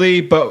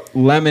Truly but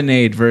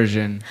lemonade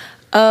version.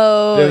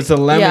 Oh. It was a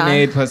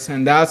lemonade plus,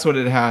 and that's what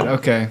it had.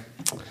 Okay.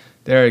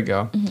 There you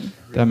go.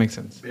 Mm-hmm. That makes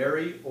sense.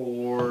 Berry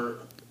or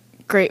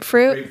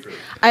grapefruit.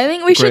 I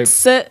think we should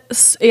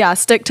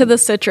stick to the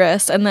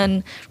citrus and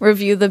then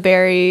review the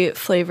berry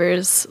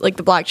flavors, like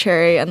the black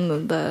cherry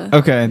and the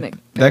okay.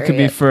 That could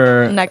be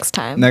for next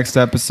time, next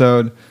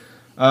episode.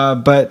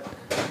 But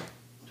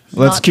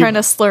let's not trying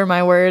to slur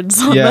my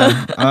words.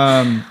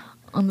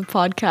 On the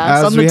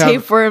podcast, on the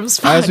Tapeworms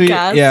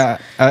podcast.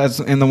 As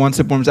in the One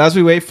Sip Worms. As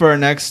we wait for our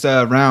next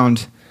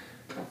round,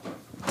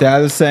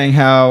 Dad is saying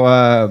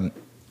how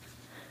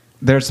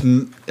there's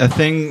a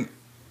thing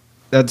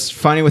that's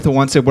funny with the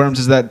One Sip Worms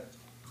is that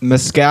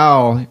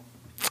mezcal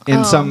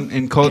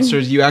in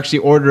cultures you actually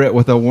order it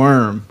with a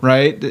worm,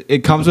 right?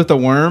 It comes with a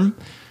worm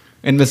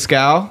in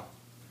mezcal.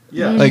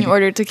 Yeah, like you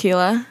order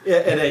tequila.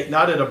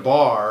 Not at a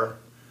bar.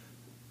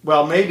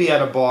 Well, maybe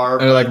at a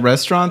bar. Or like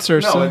restaurants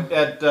or something? No,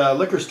 at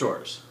liquor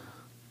stores.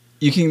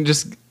 You can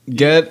just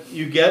get...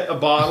 You get a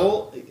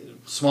bottle,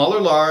 small or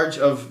large,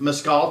 of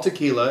mezcal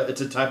tequila. It's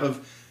a type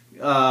of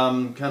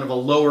kind of a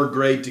lower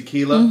grade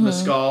tequila,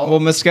 mezcal. Well,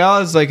 mezcal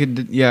is like I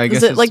guess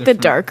is it like different.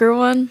 the darker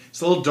one?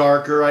 It's a little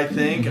darker, I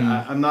think.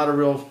 I'm not a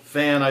real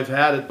fan. I've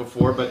had it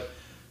before, but...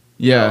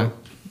 Yeah.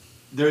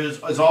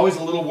 There's always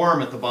a little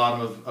worm at the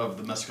bottom of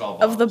the mezcal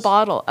bottles. Of the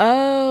bottle.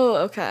 Oh,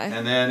 okay.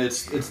 And then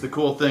it's the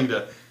cool thing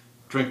to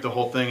drink the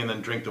whole thing and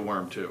then drink the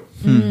worm too.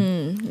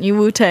 You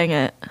Wu-Tang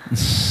it.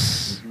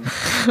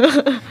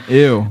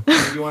 Ew.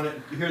 You want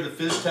to hear the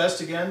fizz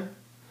test again?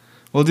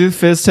 We'll do the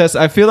fizz test.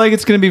 I feel like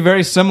it's going to be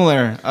very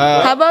similar.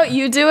 How about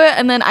you do it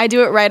and then I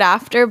do it right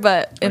after,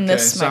 but in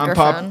this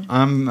microphone.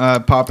 I'm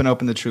popping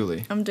open the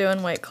Truly. I'm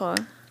doing White Claw.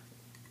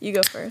 You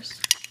go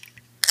first.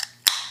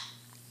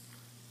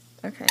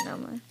 Okay, now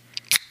mine.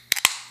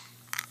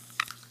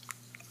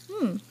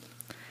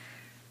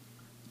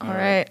 All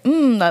right.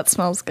 That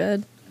smells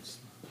good.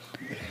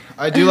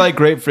 I do like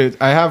grapefruit.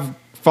 I have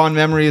fond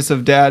memories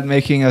of Dad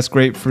making us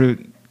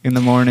grapefruit in the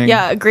morning.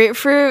 Yeah,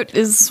 grapefruit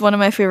is one of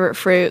my favorite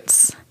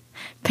fruits.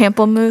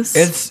 Pamplemousse.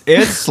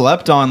 It's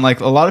slept on. Like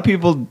a lot of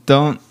people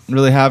don't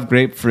really have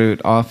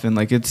grapefruit often.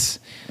 Like it's.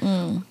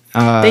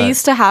 They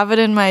used to have it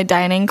in my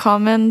dining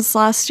commons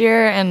last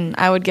year, and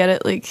I would get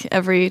it like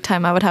every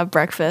time I would have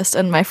breakfast.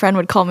 And my friend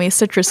would call me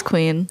Citrus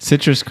Queen.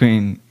 Citrus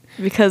Queen.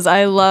 Because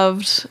I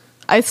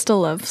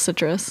still love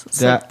citrus.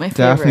 It's like my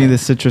favorite. Daphne the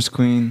Citrus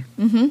Queen.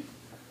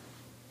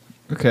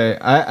 Okay,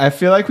 I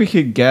feel like we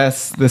could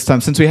guess this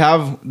time since we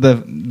have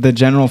the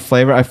general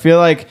flavor. I feel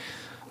like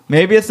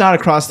maybe it's not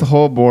across the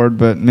whole board,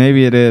 but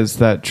maybe it is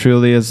that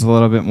Truly is a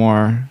little bit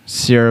more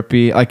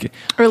syrupy, like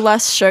Or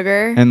less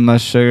sugar. and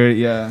less sugar.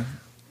 Yeah,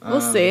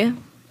 We'll see.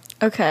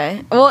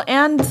 Okay. Well,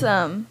 and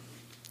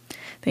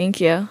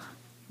thank you.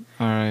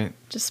 All right.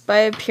 Just by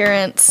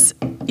appearance,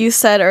 you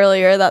said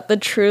earlier that the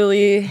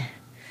Truly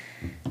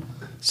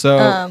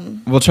So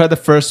we'll try the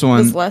first one.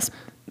 was less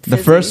The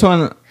fizzy. first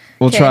one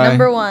we'll Okay, try.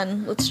 number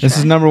one. Let's try. This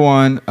is number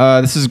one.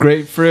 This is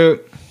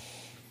grapefruit.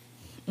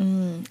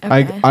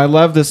 Okay. I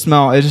love the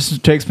smell. It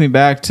just takes me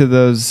back to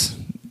those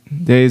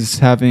days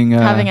having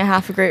Having a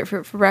half a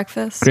grapefruit for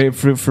breakfast.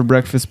 grapefruit for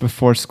breakfast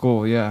before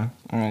school. Yeah.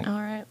 All right. All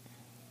right.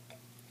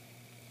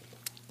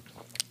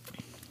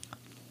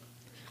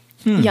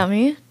 Hmm.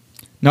 Yummy.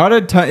 Not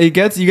a ton. You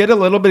get a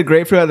little bit of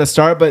grapefruit at the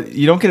start, but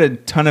you don't get a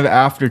ton of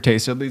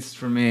aftertaste. At least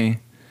for me,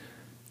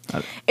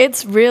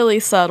 It's really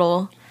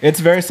subtle.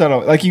 it's very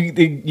subtle. Like you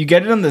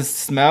get it on the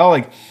smell.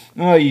 Like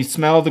you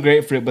smell the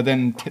grapefruit, but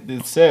then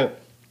the sip.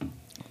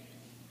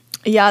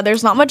 Yeah,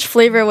 there's not much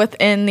flavor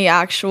within the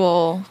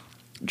actual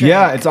drink.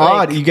 Yeah, it's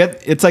Like, odd.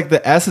 It's like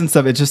the essence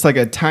of it, just like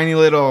a tiny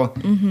little.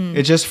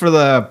 It's just for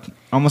the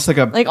almost like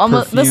a Like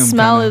almost the perfume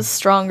smell kinda. is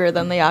stronger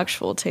than the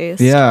actual taste.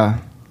 Yeah,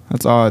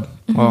 that's odd.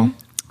 Well,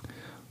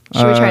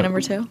 Should we try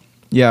number two?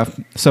 yeah.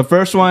 So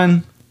first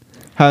one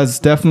has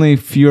definitely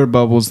fewer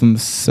bubbles than the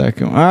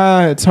second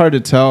one. It's hard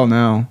to tell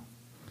now.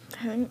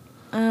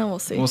 We'll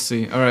see. We'll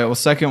see. All right. Well,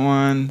 second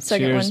one.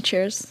 Second cheers. one,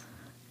 cheers.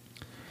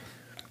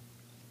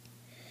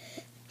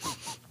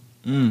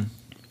 Mm.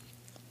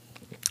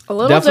 A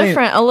little Definitely-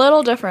 different. A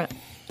little different.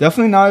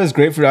 Definitely not as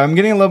grapefruit. I'm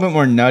getting a little bit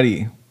more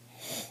nutty.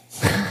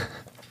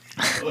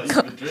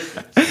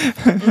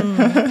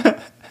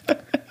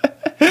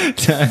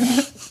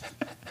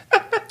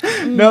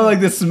 No, like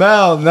the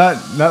smell, not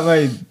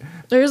my.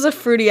 There's a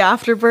fruity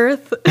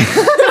afterbirth.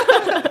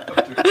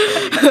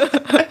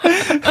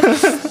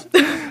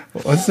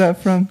 What's that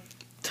from?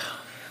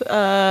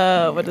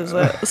 What is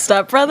it?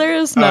 Step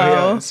Brothers? No.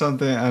 Oh, yeah,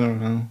 something I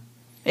don't know.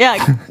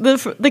 Yeah,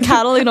 the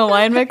Catalina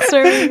wine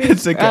mixer. maybe?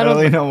 It's a I don't-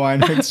 Catalina wine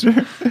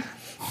mixture.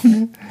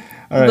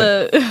 All right.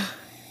 The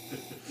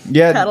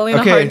Yeah.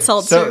 Catalina okay. hard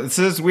seltzer. So this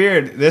is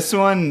weird. This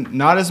one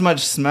not as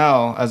much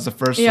smell as the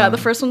first one. yeah, the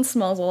first one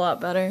smells a lot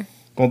better.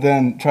 But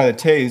then try the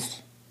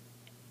taste.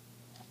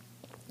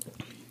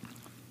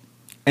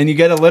 And you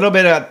get a little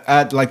bit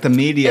at like the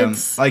medium.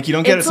 Like you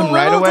don't get it some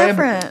right away.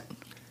 Different.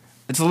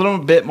 It's a little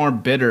bit more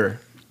bitter,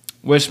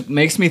 which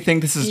makes me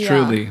think this is Yeah.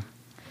 Truly.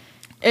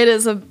 It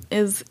is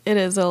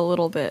a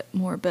little bit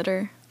more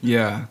bitter.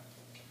 Yeah.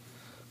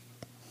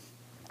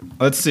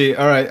 Let's see.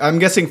 All right. I'm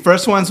guessing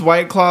first one's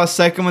White Claw,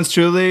 second one's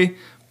Truly.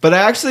 But I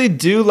actually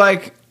do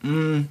like.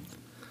 I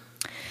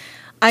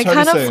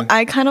hard to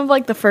say. kind of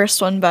like the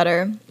first one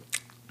better.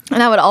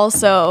 And I would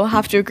also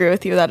have to agree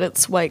with you that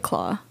it's White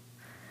Claw.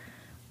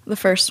 The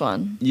first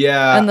one.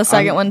 Yeah. And the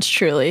 2nd one's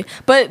Truly.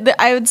 But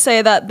I would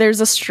say that there's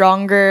a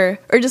stronger,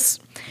 or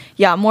just,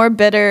 more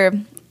bitter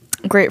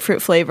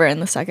grapefruit flavor in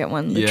the second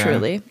one, the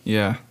Truly.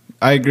 Yeah.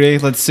 I agree.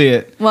 Let's see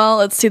it. Well,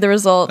 let's see the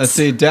results. Let's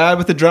see. Dad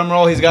with the drum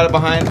roll. He's got it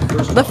behind.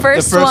 The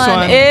first one.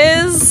 one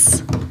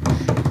is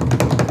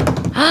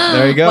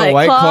There you go.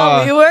 White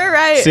Claw. We were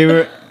right. See,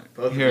 we're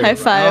here. High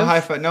five. No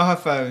high five. No high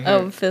five. Here.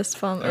 Oh, fist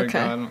bump. There we go.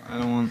 Okay. I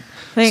don't want.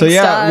 Thanks, So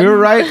yeah, Dad. we were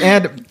right,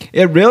 and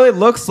it really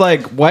looks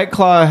like White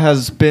Claw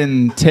has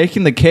been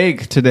taking the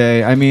cake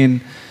today. I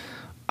mean,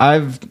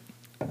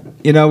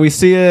 we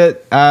see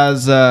it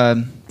as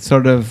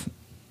sort of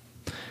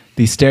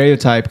the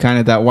stereotype, kind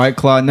of that White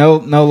Claw. No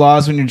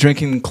laws when you're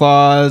drinking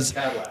claws.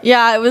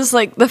 Yeah, it was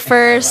like the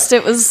first.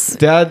 It was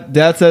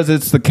Dad says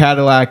it's the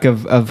Cadillac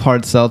of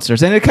hard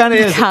seltzers, and it kind of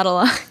is.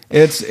 Cadillac.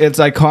 It's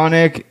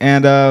iconic,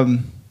 and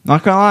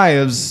not gonna lie,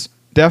 it was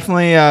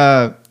definitely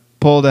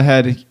pulled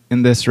ahead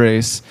in this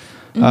race.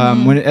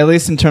 When at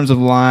least in terms of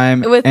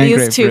lime With and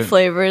these two grapefruit.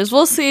 flavors,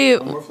 we'll see.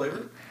 More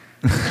flavor?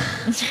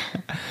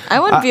 I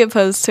wouldn't be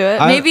opposed to it.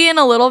 I- Maybe in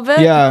a little bit.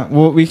 Yeah,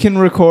 well, we can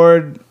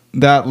record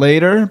that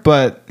later,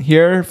 but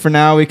here for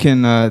now we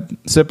can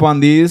sip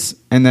on these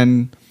and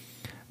then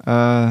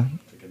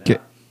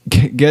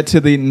get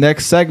to the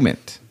next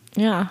segment.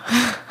 Yeah.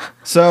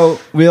 So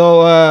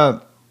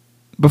we'll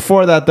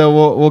before that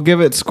though we'll give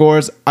it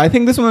scores. I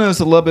think this one is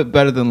a little bit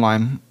better than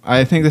lime.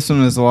 I think this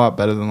one is a lot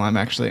better than lime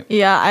actually.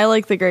 Yeah, I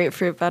like the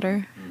grapefruit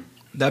better.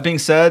 That being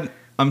said,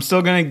 I'm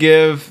still gonna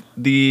give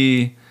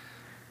the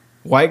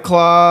White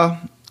Claw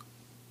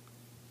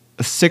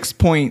a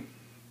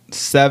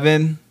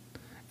 6.7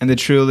 and the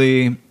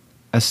Truly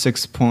a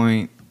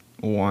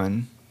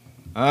 6.1.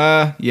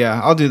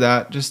 Yeah, I'll do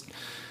that. Just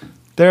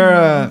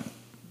they're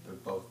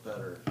both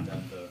better than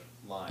the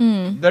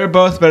lime. they're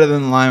both better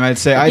than the lime. I'd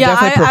say. I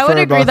definitely prefer I would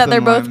agree both that they're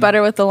than both lime.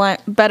 better with the lime,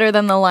 better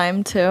than the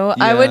lime too.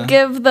 I Yeah. would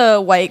give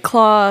the White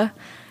Claw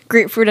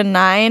grapefruit a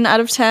 9 out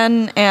of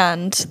 10,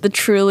 and the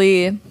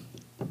Truly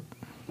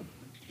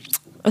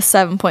a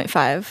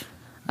 7.5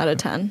 out of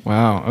 10.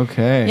 Wow.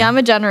 Okay. Yeah, I'm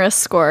a generous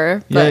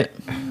scorer, Yeah. but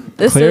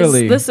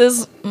Clearly. This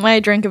is my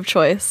drink of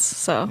choice.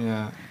 So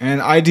Yeah.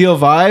 And ideal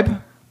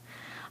vibe?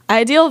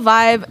 ideal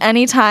vibe,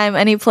 anytime,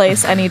 any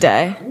place, any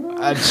day.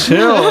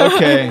 Chill.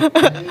 Okay.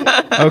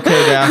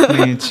 Okay,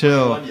 Daphne,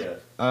 chill.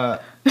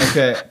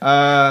 Okay.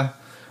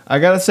 I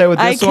gotta say with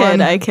this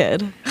one, I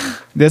kid.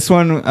 this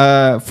one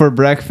for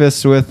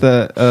breakfast with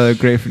a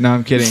grapefruit. No,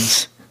 I'm kidding.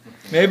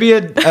 Maybe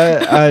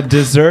a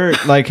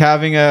dessert, like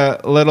having a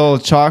little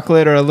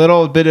chocolate or a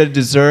little bit of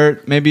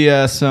dessert. Maybe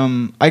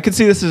some. I could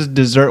see this as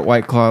dessert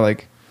White Claw.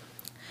 Like,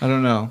 I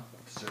don't know.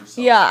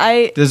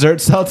 Yeah,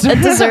 Dessert seltzer. a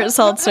dessert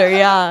seltzer.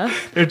 Yeah,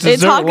 Or they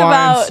dessert talk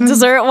about wines.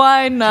 dessert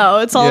wine. No,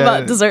 it's all Yeah,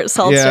 about dessert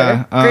seltzer.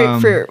 yeah,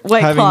 Grapefruit,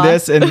 White having Claw.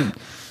 this and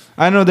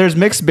I know there's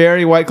mixed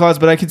berry White Claws,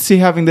 but I could see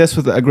having this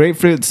with a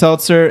grapefruit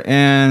seltzer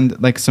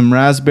and like some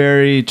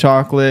raspberry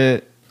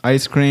chocolate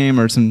ice cream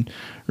or some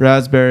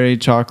raspberry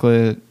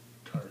chocolate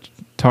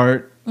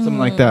tart, something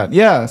like that.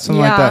 Yeah,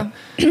 something like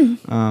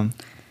that.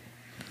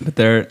 But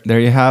there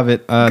you have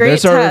it. Great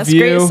There's our test,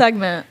 review. great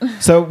segment.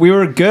 So we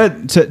were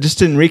good.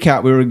 Just in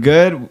recap, we were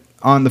good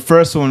on the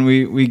first one.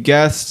 We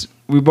guessed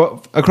we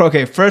both.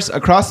 Okay, first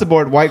across the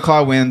board, White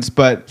Claw wins,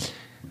 but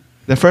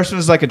the first one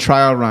was like a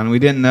trial run. We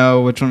didn't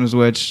know which one was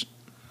which,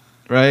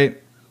 right?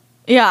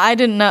 Yeah, I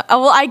didn't know.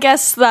 Well, I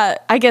guessed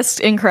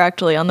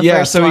incorrectly on the Yeah.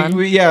 first So one.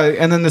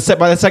 and then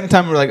by the second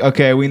time, we're like,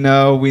 okay, we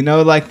know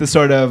like the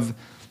sort of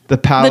the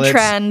palette, the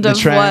trend of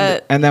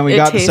what and then we it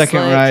got the tastes second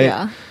like,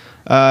 right.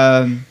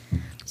 Yeah.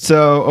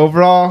 So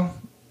overall,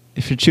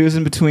 if you're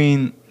choosing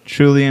between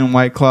Truly and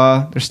White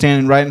Claw, they're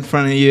standing right in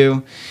front of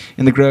you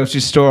in the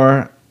grocery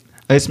store.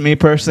 At least me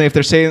personally, if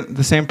they're saying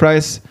the same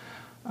price,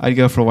 I'd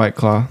go for White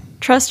Claw.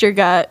 Trust your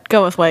gut.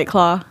 Go with White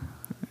Claw.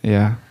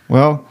 Yeah.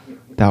 Well,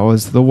 that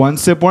was the One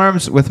Sip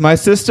Worms with my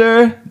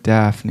sister,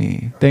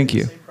 Daphne. Thank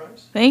you.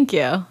 Thank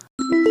you.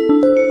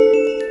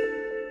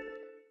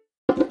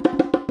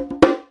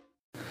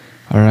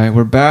 All right,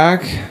 we're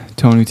back.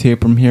 Tony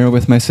Taperum here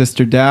with my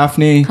sister,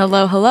 Daphne.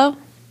 Hello, hello.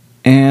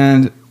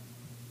 And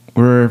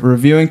we're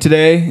reviewing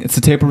today. It's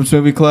the Tapeworms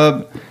Movie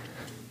Club.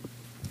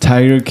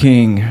 Tiger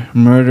King,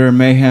 Murder,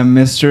 Mayhem,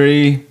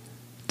 Mystery.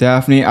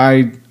 Daphne,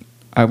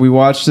 we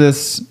watched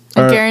this.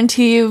 I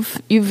guarantee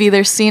you've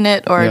either seen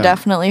it or Yeah.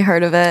 definitely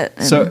heard of it.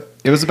 and So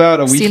it was about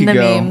a week seen the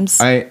ago. memes.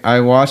 I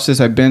watched this.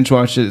 I binge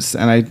watched this,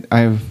 and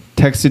I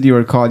texted you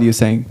or called you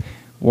saying,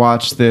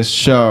 "Watch this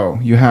show.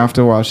 You have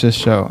to watch this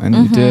show," and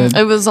you did.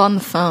 it was on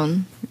the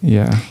phone.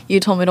 Yeah. You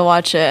told me to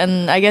watch it,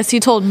 and I guess you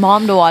told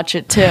Mom to watch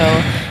it too,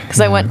 because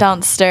I went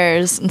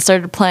downstairs and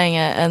started playing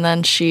it, and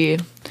then she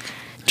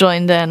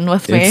joined in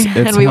with me, It's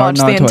and we hard watched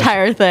not the to watch.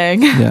 entire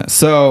thing. Yeah.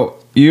 So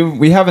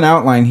we have an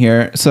outline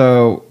here.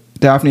 So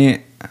Daphne,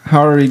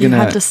 how are we You gonna?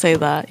 had to say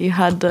that. You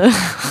had to.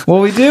 Well,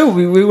 we do.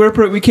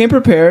 We came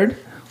prepared.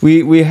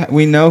 We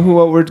know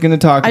what we're gonna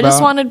talk I about.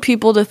 just wanted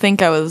people to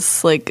think I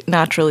was like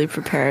naturally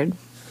prepared.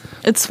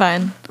 It's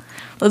fine.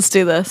 Let's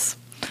do this.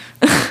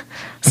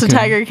 So Okay.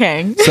 Tiger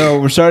King. So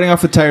we're starting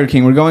off with Tiger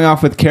King. We're going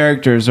off with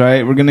characters,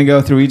 right? We're gonna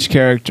go through each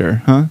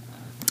character, huh?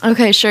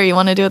 Okay, sure. You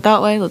want to do it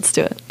that way? Let's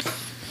do it.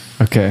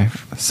 Okay.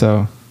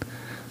 So,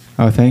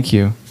 thank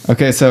you.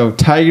 Okay, so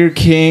Tiger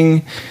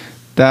King,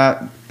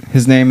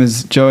 his name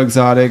is Joe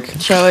Exotic.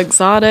 Joe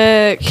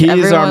Exotic.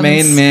 He's our main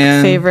everyone's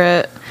man.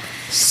 favorite.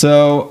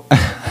 So,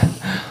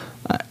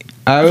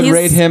 I would He's-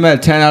 rate him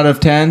at 10 out of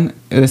 10.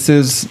 This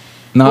is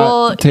not.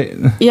 Well,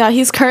 Yeah,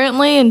 he's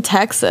currently in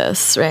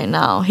Texas right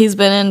now. He's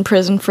been in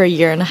prison for a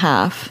year and a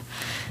half,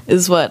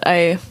 is what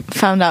I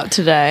found out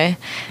today.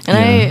 And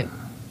Yeah.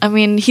 I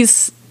mean,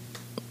 he's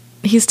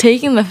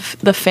taking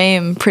the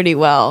fame pretty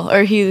well,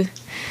 or he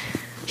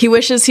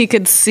wishes he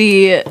could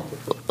see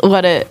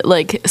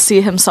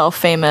see himself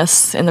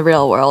famous in the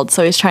real world.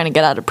 So he's trying to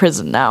get out of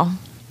prison now.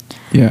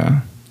 Yeah.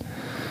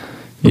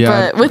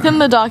 Yeah. But within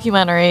the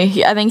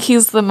documentary, I think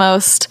he's the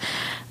most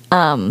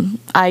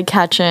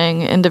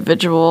eye-catching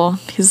individual.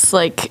 He's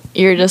like,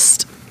 you're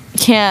just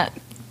can't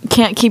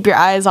keep your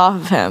eyes off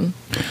of him.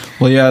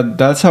 Well, yeah,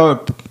 that's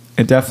how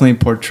it definitely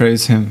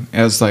portrays him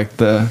as like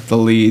the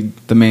lead,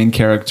 the main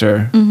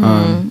character.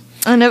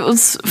 And it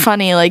was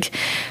funny, like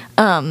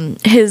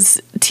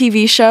his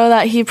TV show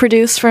that he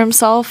produced for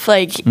himself,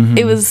 like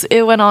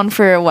it went on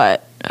for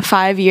what,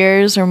 5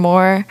 years or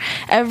more.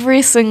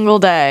 Every single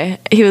day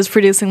he was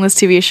producing this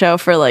TV show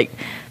for like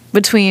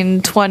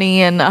between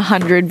 20 and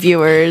 100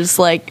 viewers,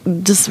 like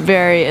just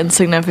very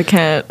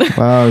insignificant.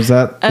 Wow, is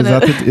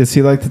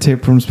he like the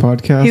Tapeworms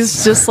podcast?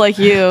 He's just like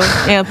you,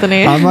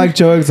 Anthony. I'm like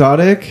Joe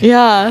Exotic.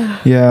 Yeah.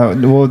 Yeah,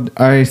 well,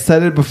 I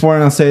said it before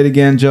and I'll say it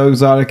again. Joe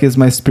Exotic is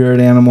my spirit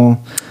animal.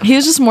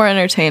 He's just more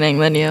entertaining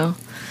than you.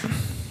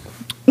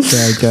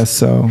 Yeah, I guess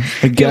so.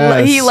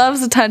 He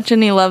loves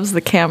attention. He loves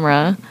the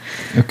camera.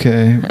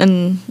 Okay.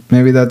 And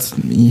maybe that's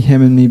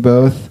him and me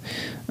both.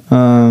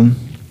 but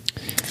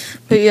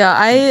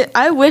yeah,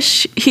 I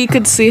wish he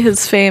could see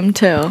his fame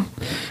too.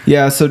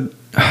 Yeah, so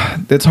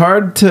it's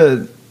hard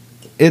to.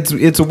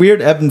 It's a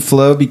weird ebb and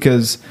flow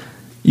because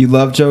you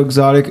love Joe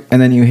Exotic and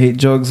then you hate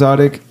Joe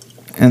Exotic,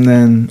 and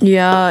then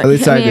Yeah, at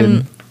least I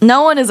didn't.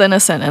 No one is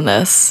innocent in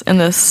this. Yeah,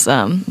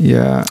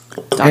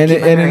 and it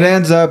Documentary.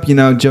 ends up,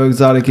 Joe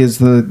Exotic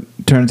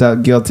turns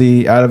out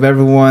guilty. Out of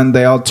everyone,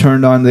 they all threw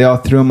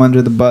him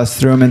under the bus,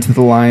 threw him into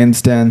the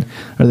lion's den,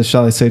 or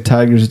shall I say,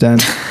 tiger's den,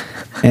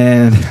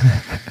 and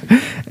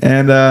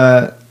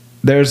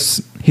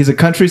he's a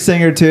country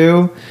singer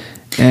too,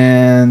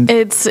 and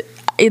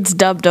It's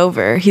dubbed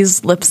over.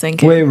 He's lip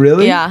syncing. Wait,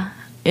 really? Yeah.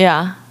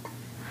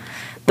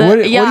 What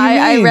do you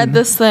I mean? read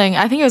this thing.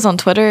 I think it was on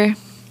Twitter.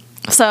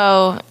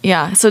 So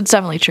yeah, so it's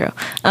definitely true.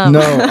 no,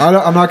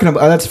 I'm not gonna.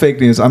 That's fake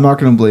news. I'm not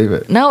gonna believe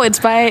it. No, it's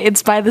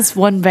by this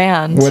one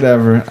band.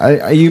 Whatever.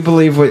 You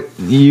believe what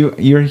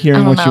you're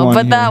hearing. I What don't you know, want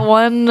to but hear. that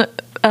one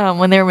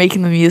when they were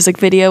making the music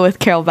video with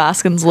Carol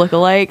Baskin's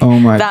lookalike. Oh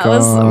my that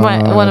was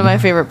God. one of my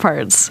favorite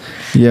parts.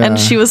 Yeah. And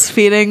she was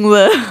feeding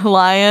the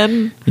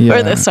lion Yeah.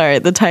 or the tiger.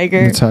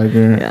 The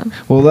tiger. Yeah.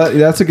 Well,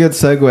 that's a good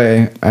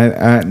segue.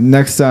 I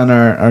next on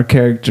our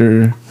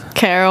character,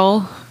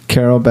 Carol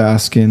Carol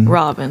Baskin.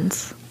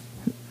 Robbins.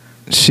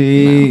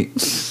 She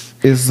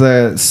is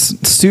the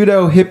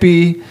pseudo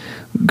hippie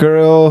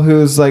girl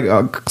who's like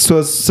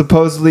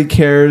supposedly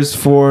cares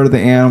for the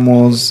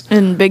animals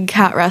In Big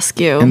Cat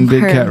Rescue. in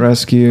Big Cat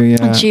Rescue. Yeah.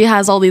 And she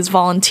has all these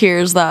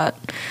volunteers that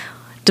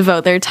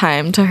devote their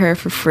time to her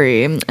for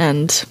free.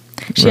 And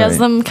she has Right.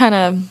 them kind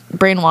of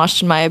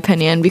brainwashed, in my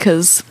opinion,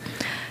 because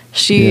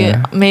she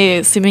Yeah.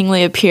 may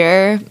seemingly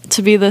appear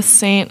to be the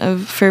saint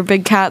for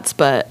big cats,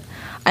 but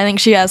I think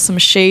she has some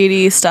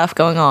shady stuff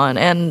going on.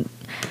 And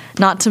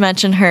not to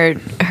mention her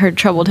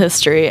troubled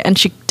history. And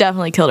she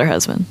definitely killed her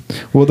husband.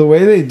 Well, the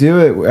way they do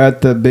it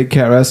at the Big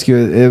Cat Rescue,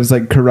 it was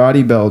like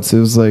karate belts. It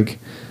was like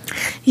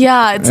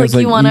Yeah, it's it was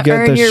like you want to get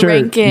earn the your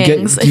shirt.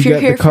 rankings. You If you're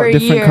get here for a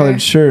different year.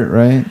 colored shirt,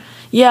 right?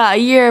 Yeah, a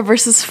year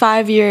versus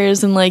 5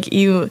 years, and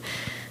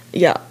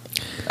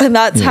and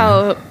that's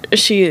how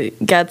she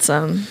gets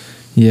them.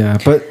 Yeah,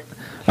 but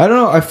I don't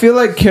know. I feel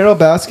like Carol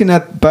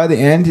Baskin by the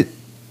end,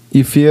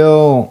 you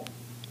feel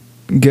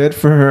good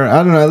for her. I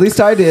don't know. At least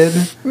I did.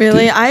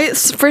 Really,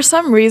 for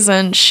some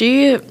reason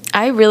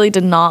I really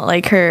did not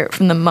like her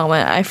from the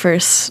moment I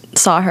first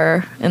saw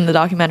her in the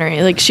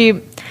documentary. Like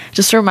she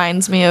just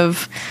reminds me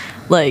of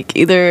like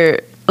either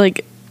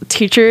like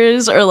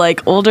teachers or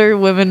like older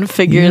women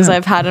figures Yeah.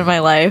 I've had in my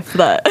life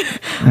that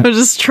have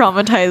just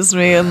traumatized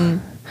me.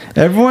 And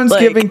Everyone's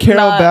Like, giving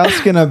Carol not-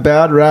 Baskin a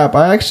bad rap.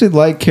 I actually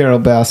like Carol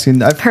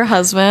Baskin. her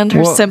husband,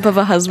 her Well, simp of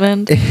a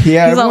husband,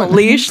 yeah, he's on a everyone-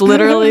 leash,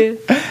 literally.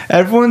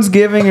 Everyone's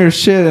giving her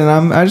shit,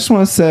 and I just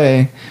want to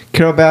say,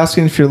 Carol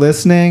Baskin, if you're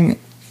listening,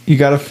 you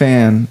got a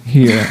fan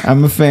here.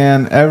 I'm a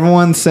fan.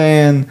 Everyone's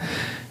saying,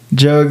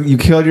 Joe, you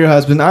killed your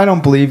husband. I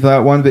don't believe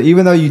that one, but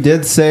even though you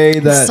did say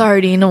that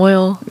Sardine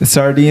oil.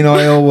 sardine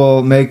oil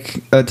will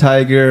make a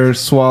tiger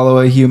swallow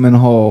a human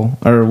whole,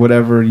 or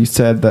whatever you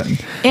said that.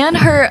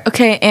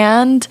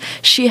 And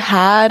she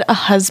had a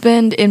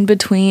husband in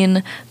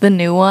between the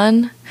new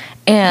one,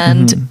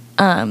 and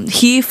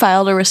he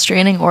filed a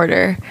restraining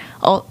order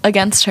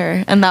against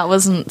her, and that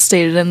wasn't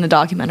stated in the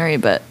documentary,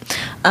 but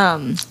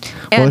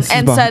this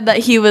is said that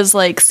he was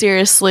like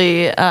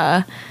seriously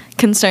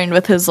concerned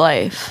with his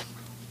life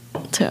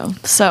too.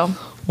 So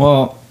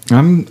Well,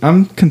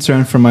 I'm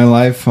concerned for my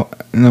life,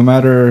 no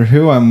matter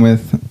who I'm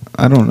with.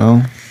 I don't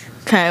know.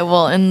 okay,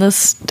 well, in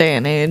this day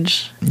and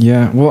age,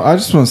 Yeah, well, I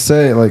just want to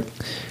say, like,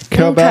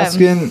 Carol Okay.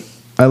 Baskin,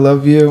 I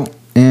love you,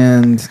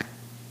 and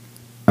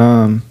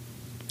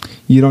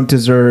you don't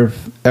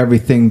deserve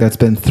everything that's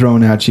been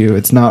thrown at you.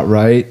 It's not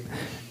right,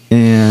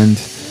 and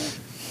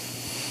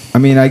I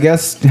mean, I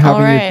guess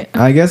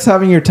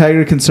having your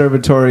tiger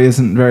conservatory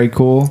isn't very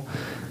cool.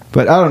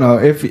 But I don't know,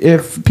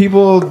 if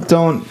people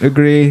don't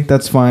agree,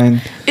 that's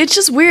fine. it's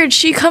just weird.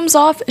 She comes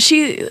off.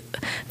 She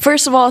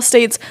first of all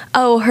states,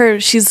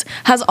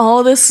 has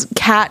all this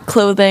cat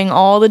clothing,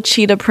 all the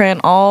cheetah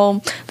print,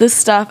 all this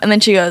stuff, and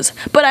then she goes,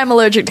 "But I'm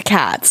allergic to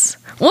cats."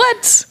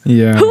 What?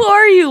 Yeah. Who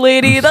are you,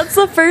 lady? That's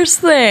the first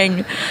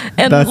thing.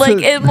 And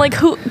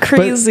who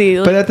crazy?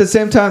 But at the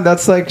same time,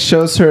 that's like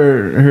shows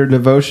her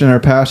devotion, her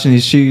passion.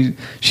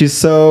 She's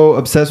so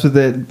obsessed with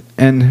it,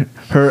 and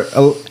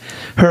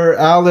her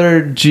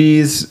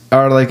allergies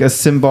are like a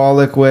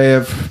symbolic way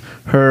of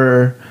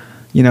her,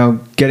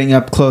 getting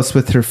up close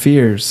with her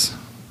fears.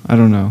 I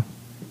don't know.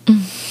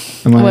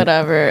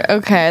 Whatever.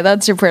 Okay,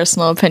 that's your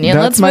personal opinion.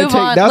 That's Let's my move take.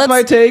 on. That's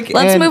my take.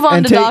 Let's move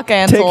on to Doc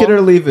Antle. Take it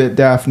or leave it,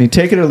 Daphne.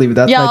 Take it or leave it.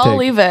 That's Yeah, my take. I'll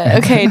leave it.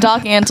 Okay,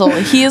 Doc Antle.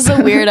 He is a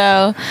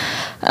weirdo.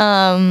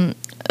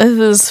 This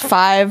is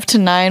 5 to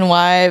 9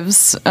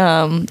 wives.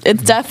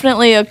 It's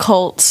definitely a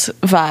cult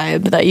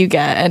vibe that you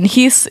get, and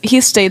he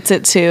states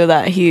it too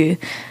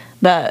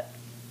that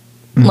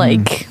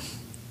like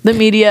the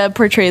media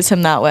portrays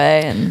him that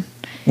way, and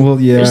Well,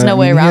 yeah. There's no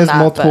way he around has that,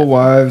 multiple but-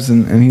 wives,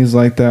 and he's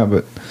like that,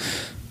 but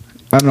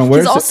I don't know.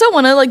 Where's he's also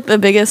one of like the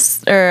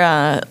biggest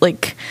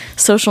like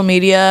social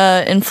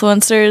media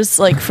influencers,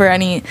 like for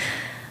any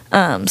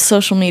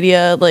social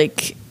media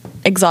like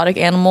exotic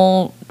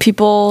animal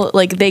people,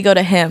 like they go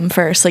to him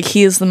first. Like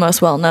he is the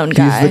most well-known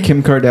guy. He's the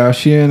Kim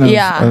Kardashian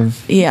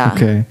of Yeah.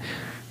 Okay.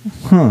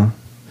 Huh.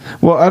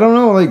 Well, I don't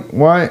know, like,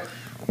 why...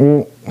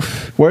 Well,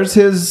 Where's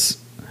his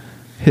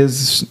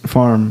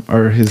farm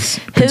or his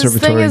His conservatory?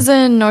 thing is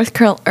in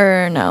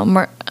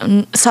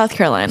South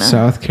Carolina.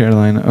 South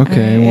Carolina.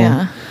 Okay, well,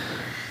 yeah.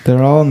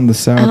 they're all in the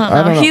South.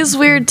 I don't know. He's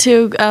weird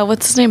too.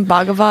 What's his name?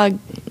 Bhagavan?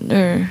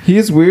 Or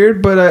He's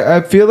weird, but I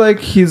feel like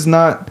he's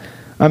not.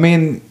 I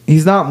mean,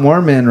 he's not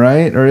Mormon,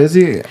 right? Or is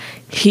he?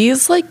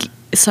 he's like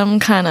some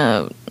kind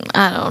of,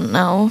 I don't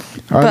know.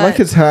 I like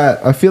his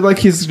hat. I feel like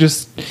he's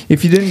just.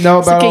 If you didn't know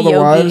about like all the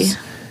yogi. wives.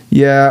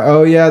 Yeah.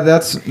 Oh, yeah.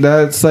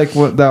 That's like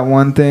what that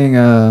one thing.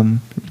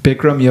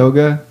 Bikram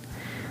yoga.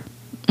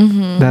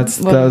 Mm-hmm.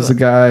 That was a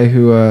guy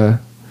who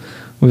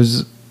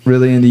was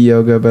really into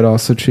yoga, but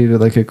also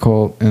treated like a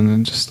cult, and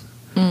then just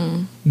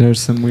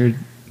there's some weird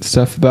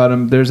stuff about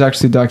him. There's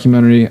actually a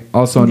documentary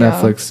also on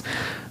Netflix,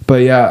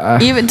 but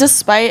yeah, even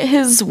despite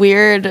his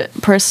weird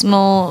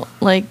personal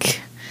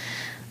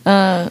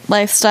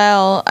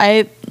lifestyle,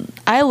 I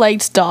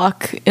liked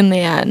Doc in the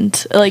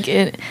end, like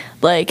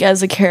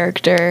as a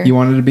character. You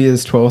wanted to be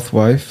his 12th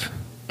wife?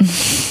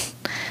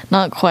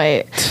 Not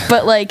quite,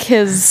 but like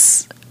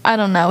his, I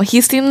don't know.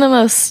 He seemed the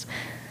most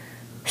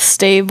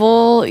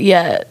stable,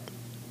 yet.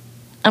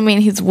 I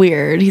mean, he's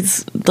weird.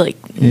 He's like,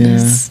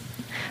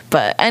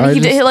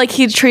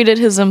 he treated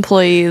his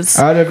employees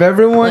out of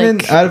everyone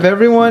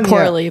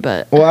poorly,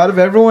 but out of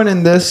everyone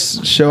in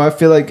this show, I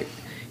feel like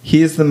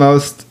he's the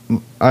most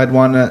I'd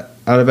want to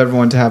out of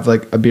everyone to have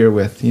like a beer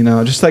with,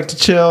 just like to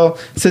chill,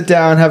 sit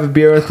down, have a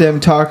beer with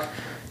him, talk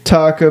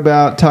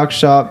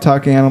shop,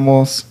 talk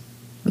animals.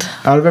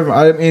 Out of everyone,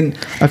 I mean,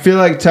 I feel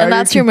like Tiger and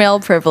that's King, your male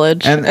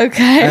privilege. and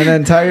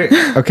then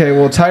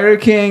Tiger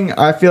King,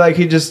 I feel like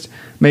he just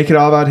make it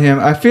all about him.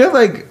 I feel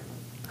like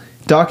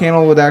Doc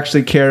Animal would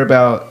actually care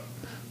about,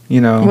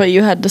 what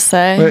you had to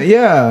say. But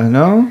yeah,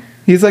 no,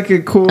 he's like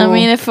a cool. I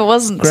mean, if it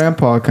wasn't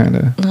grandpa kind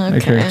of a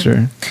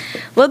character.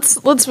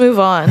 Let's move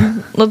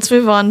on. Let's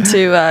move on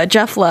to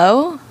Jeff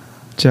Lowe.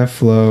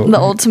 Jeff Lowe, the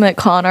ultimate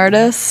con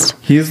artist.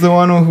 He's the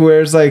one who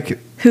wears like.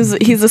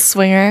 He's a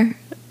swinger.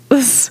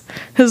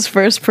 His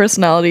first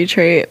personality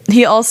trait.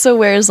 He also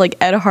wears like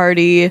Ed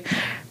Hardy,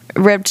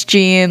 ripped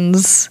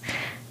jeans,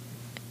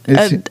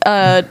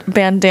 a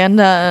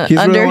bandana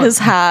under his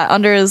hat,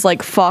 under his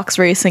like Fox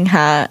Racing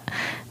hat.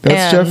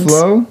 That's Jeff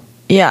Lowe?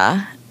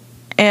 Yeah.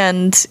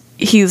 And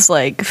he's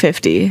like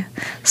 50.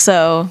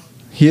 So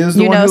he is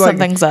the one who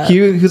something's up. He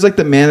was like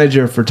the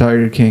manager for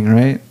Tiger King,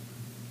 right?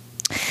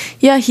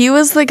 Yeah, he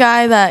was the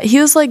guy that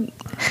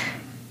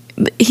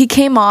he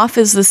came off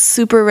as this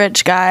super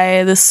rich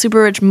guy, this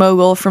super rich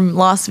mogul from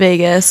Las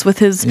Vegas with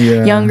his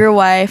younger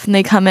wife, and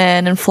they come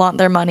in and flaunt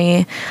their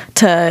money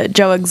to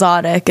Joe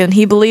Exotic, and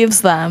he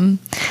believes them.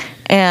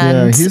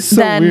 And he's so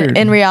then weird.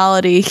 In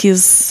reality,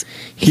 he's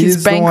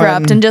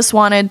bankrupt and just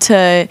wanted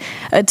to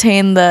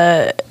attain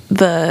the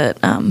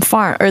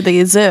farm or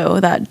the zoo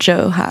that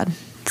Joe had.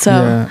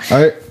 So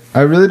I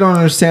really don't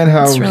understand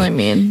how it's really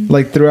mean.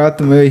 Like throughout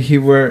the movie, he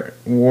wore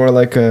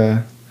like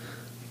a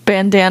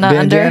bandana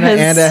under his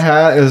and a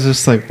hat. It was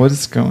just like, what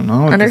is going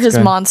on under his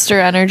guy? Monster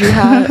Energy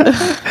hat.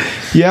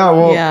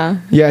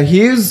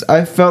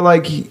 I felt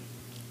like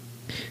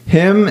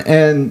him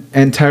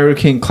and Tiger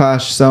King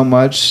clashed so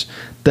much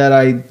that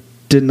I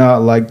did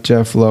not like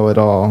Jeff Lowe at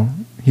all.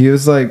 He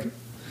was like,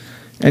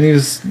 and he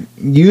was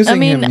using. I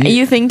mean, him.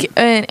 You think,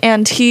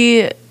 and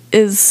he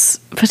is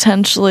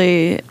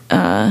potentially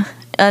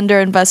under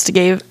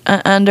investigation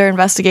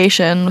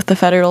with the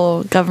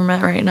federal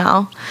government right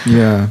now.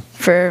 Yeah.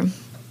 For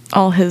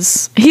all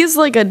he's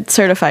like a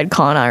certified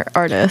con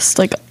artist,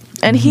 like,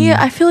 and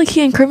I feel like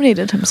he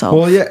incriminated himself.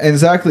 Well, yeah,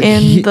 exactly.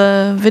 In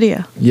the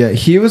video. Yeah,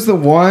 he was the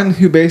one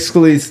who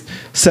basically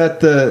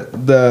set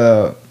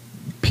the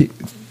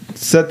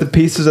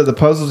pieces of the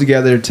puzzle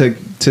together to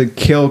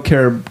kill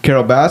Carol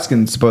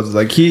Baskin.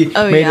 Supposedly, like he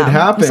made it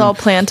happen. It's all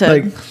planted.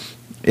 Like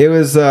it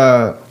was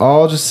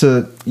all just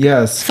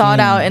thought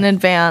out in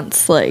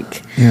advance.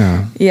 Like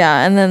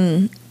yeah, and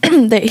then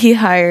he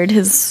hired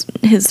his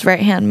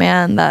right hand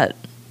man that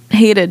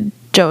hated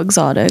Joe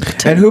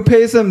Exotic. And who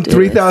pays him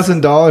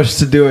 $3,000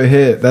 to do a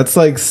hit? That's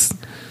like.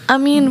 I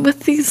mean,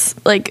 with these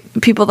like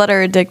people that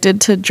are addicted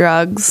to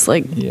drugs,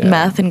 like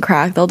meth and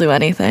crack, they'll do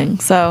anything.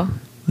 So.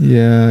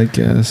 Yeah, I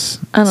guess.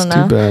 I don't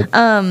know. Too bad.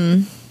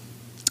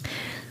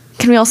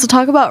 Can we also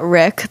talk about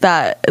Rick,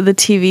 the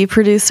TV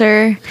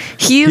producer?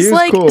 He's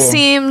like cool.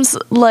 Seems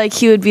like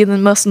he would be the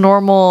most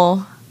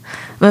normal,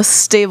 most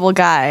stable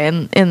guy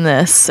in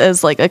this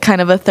as like a kind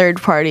of a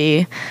third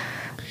party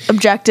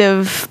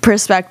objective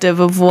perspective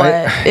of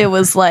what it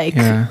was like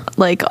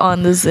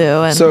on the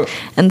zoo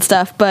and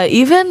stuff. But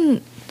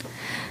even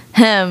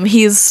him,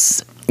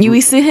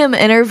 we see him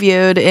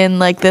interviewed in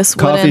like this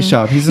coffee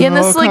shop. He's in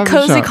this like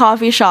cozy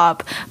coffee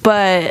shop,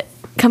 but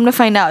come to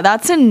find out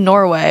that's in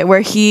Norway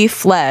where he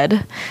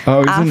fled.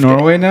 Oh, he's in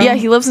Norway now? Yeah,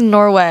 he lives in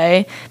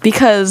Norway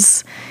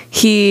because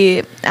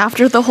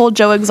after the whole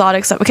Joe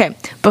Exotic stuff. Okay,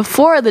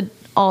 before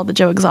all the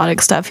Joe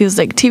Exotic stuff, he was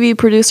like TV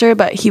producer,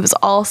 but he was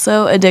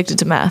also addicted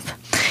to meth.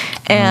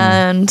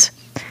 And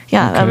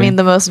Yeah, I Okay. mean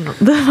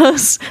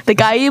the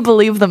guy you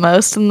believe the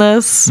most in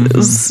this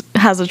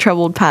has a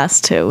troubled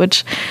past too,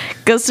 which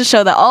goes to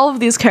show that all of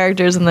these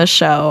characters in this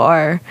show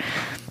are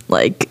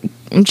like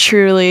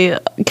truly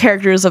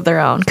characters of their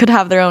own, could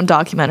have their own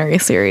documentary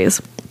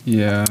series.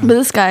 Yeah. But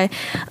this guy,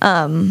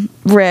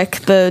 Rick,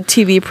 the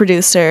TV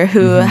producer,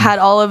 who had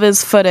all of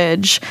his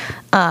footage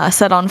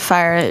set on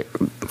fire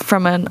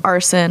from an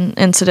arson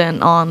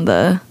incident on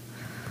the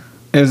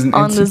Is an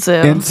on the zoo.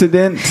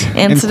 Incident.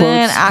 in quotes.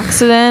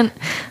 accident,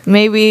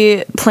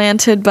 maybe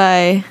planted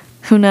by,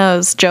 who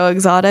knows, Joe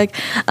Exotic.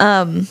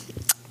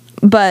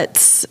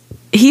 But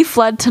he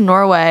fled to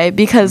Norway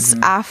because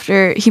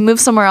after he moved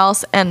somewhere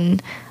else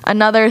and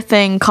another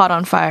thing caught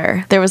on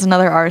fire. There was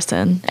another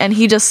arson and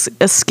he just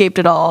escaped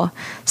it all.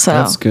 So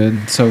That's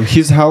good. So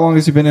how long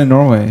has he been in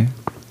Norway?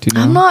 Do you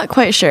know? I'm not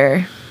quite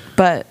sure,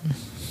 but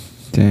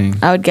Dang.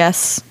 I would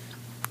guess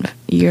a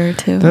year or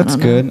two. That's I don't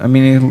know. good. I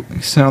mean,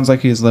 he sounds like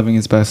he's living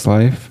his best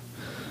life.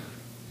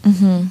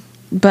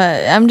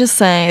 But I'm just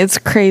saying, it's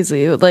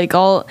crazy. Like,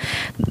 all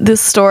this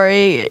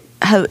story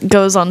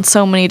goes on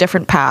so many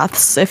different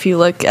paths if you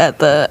look at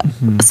the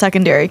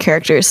secondary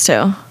characters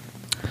too.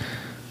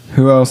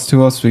 Who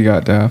else we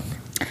got, Daph?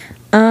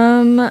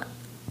 I mean,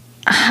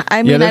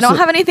 I there's don't a-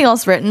 have anything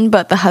else written,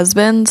 but the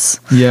husbands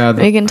Yeah.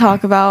 we can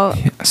talk about.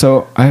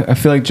 So I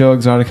feel like Joe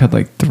Exotic had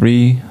like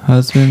 3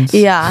 husbands.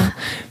 Yeah.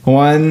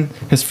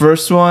 His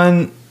first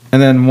one, and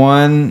then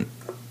one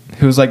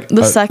who was like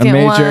The a second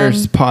major one.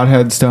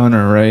 pothead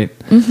stoner, right?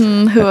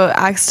 Who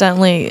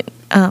accidentally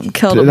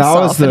killed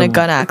himself in a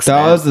gun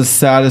accident. That was the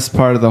saddest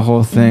part of the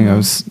whole thing.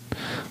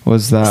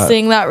 Was that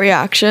Seeing that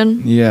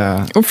reaction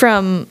yeah.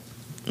 from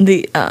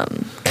the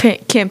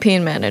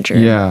campaign manager.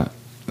 Yeah,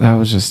 that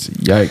was just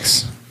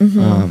yikes.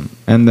 Mm-hmm.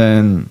 And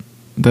then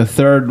the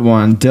third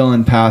one,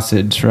 Dylan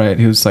Passage, right?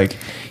 Who's like,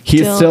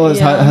 he's still his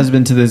yeah.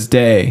 husband to this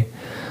day.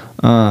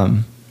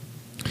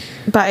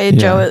 By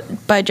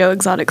Joe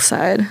Exotic's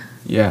side.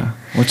 Yeah,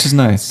 which is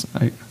nice.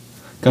 I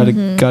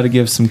gotta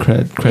give some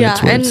credit. Yeah,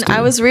 and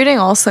I was reading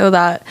also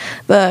that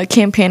the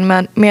campaign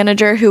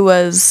manager, who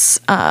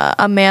was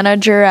a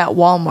manager at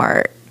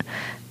Walmart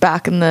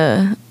back in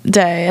the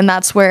day, and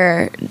that's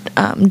where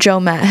Joe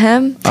met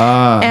him.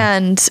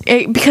 And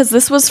because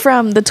this was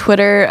from the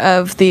Twitter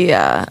of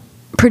the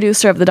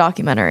producer of the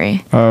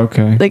documentary. Oh,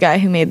 okay. The guy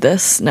who made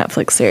this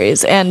Netflix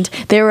series, and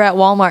they were at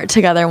Walmart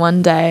together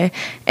one day,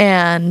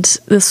 and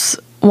this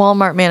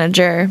Walmart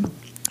manager,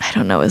 I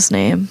don't know his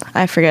name,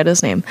 I forget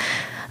his name,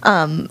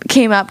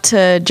 came up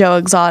to Joe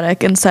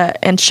Exotic and said,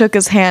 and shook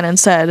his hand and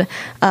said,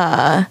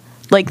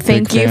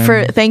 thank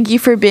you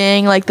for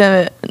being like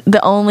the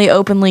only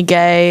openly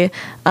gay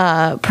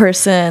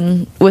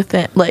person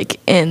within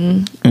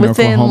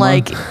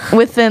Oklahoma?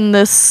 within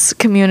this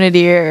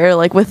community, or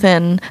like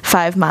within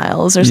 5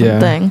 miles or Yeah.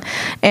 something.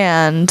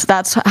 And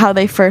that's how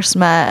they first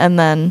met, and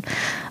then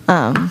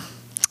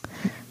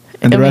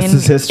and the rest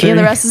is history. Yeah,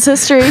 the rest is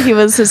history. He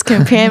was his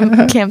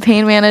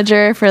campaign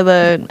manager for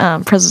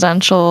the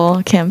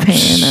presidential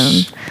campaign,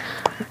 and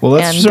Well,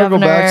 let's and circle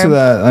back to Governor-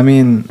 that. I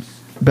mean,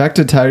 back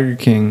to Tiger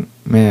King,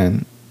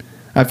 man.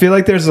 I feel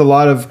like there's a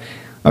lot of.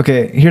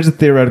 Okay, here's a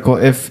theoretical.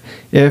 If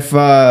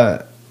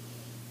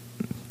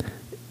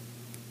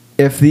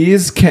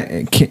these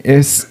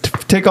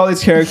take all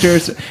these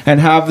characters and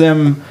have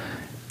them,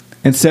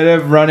 instead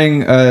of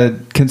running a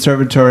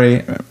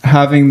conservatory,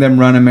 having them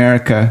run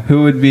America,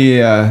 who would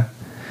be?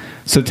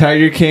 So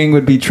Tiger King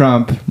would be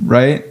Trump,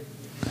 right?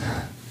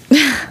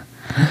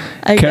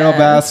 I Carol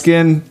guess.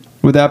 Baskin.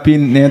 Would that be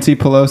Nancy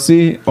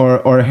Pelosi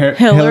or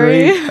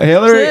Hillary.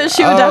 Hillary?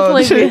 She would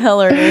definitely be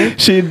Hillary.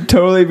 She'd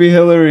totally be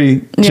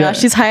Hillary. Yeah,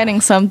 she's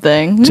hiding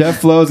something.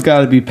 Jeff Lowe's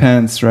got to be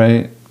Pence,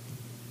 right?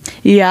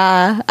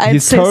 Yeah, I'd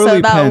He's say totally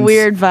so. That Pence.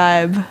 weird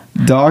vibe.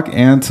 Doc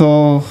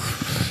Antle.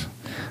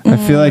 I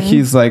feel like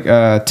he's like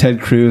Ted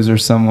Cruz or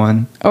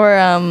someone. Or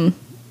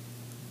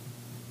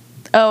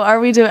oh, are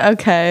we doing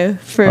okay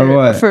Or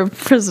what? for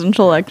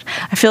presidential election?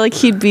 I feel like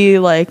he'd be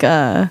like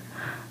If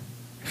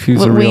he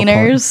was a real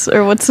Wieners,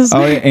 or what's his Oh,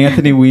 name? yeah,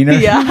 Anthony Weiner.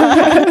 Yeah,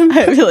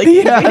 I feel like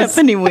he'd be Yes.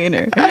 Anthony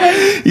Weiner.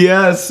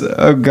 Yes.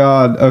 Oh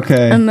God.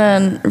 Okay. And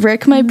then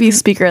Rick might be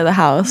Speaker of the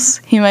House.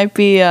 He might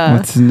be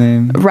What's his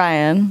name?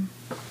 Ryan,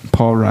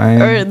 Paul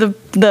Ryan. or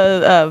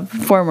the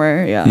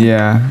former. Yeah.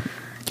 Yeah.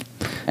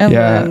 And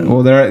Yeah, then well,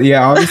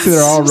 obviously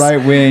they're all right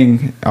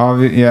wing.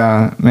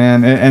 Yeah,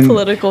 man, and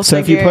Political So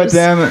if you put figures.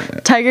 them,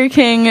 Tiger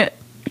King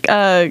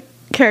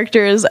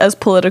characters as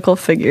political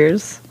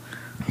figures.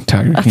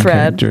 Tiger A King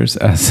thread. characters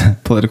as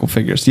political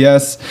figures,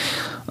 yes.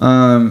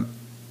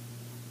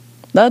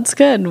 That's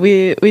good.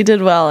 We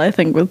did well, I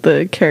think, with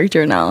the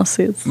character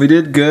analyses. We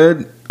did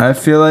good. I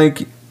feel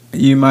like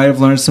you might have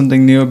learned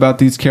something new about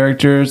these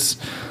characters.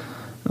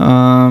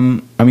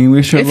 I mean,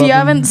 we should. If you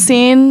haven't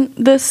seen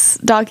this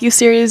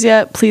docuseries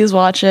yet, please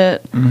watch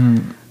it.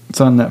 It's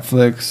on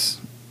Netflix.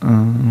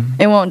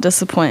 It won't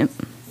disappoint.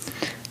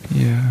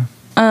 Yeah.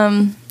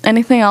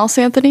 Anything else,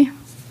 Anthony,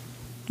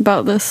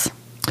 about this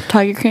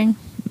Tiger King?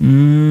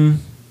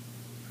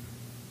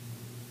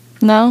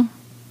 No?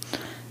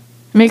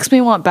 Makes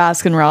me want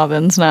Baskin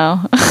Robbins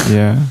now.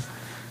 Yeah.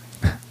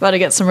 About to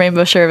get some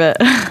rainbow sherbet.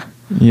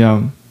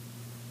 Yum.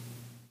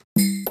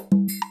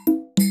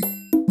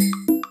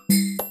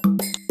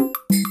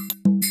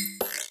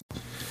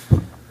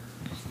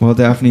 Well,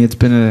 Daphne, it's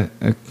been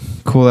a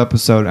cool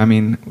episode. I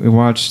mean, we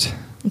watched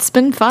It's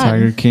been fun.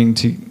 Tiger King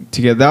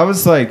together. That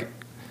was like,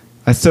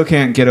 I still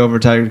can't get over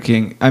Tiger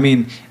King. I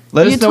mean,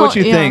 let us know what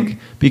you think,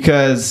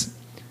 because,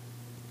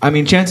 I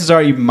mean, chances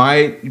are you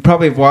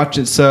probably have watched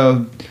it.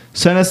 So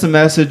send us a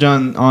message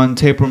on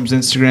Taperoom's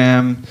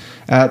Instagram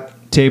at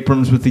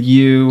Taperooms with a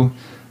U.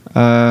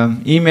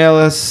 Email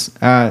us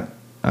at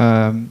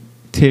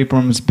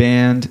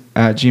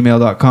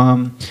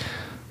taperoomsband@gmail.com.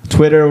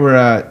 Twitter, we're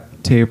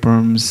at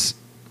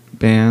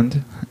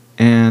taperoomsband.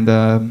 And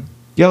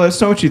yeah, let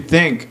us know what you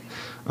think.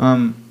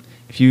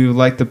 If you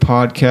like the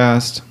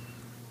podcast,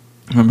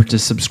 remember to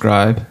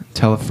subscribe,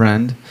 tell a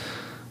friend.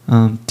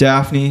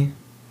 Daphne,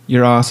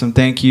 you're awesome.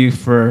 Thank you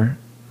for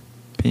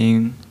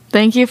being.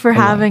 Thank you for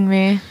having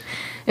me.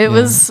 It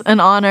was an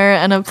honor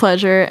and a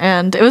pleasure,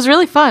 and it was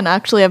really fun,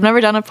 actually. I've never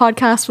done a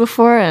podcast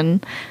before,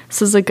 and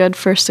this is a good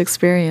first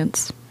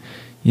experience.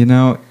 You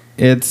know,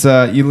 it's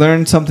you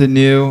learn something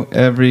new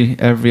every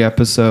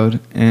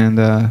episode,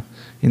 and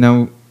you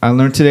know, I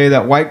learned today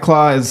that White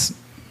Claw is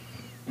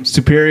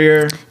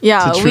superior.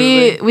 Yeah, to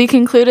Truly. we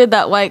concluded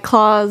that White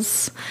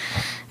Claws,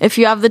 if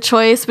you have the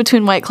choice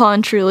between White Claw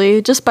and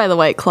Truly, just buy the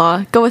White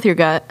Claw. Go with your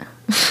gut.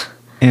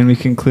 And we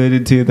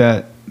concluded too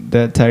that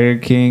Tiger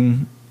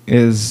King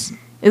is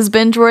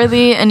binge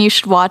worthy, and you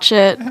should watch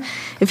it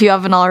if you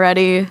haven't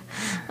already.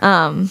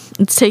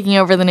 It's taking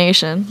over the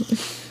nation.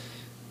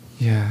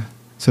 Yeah.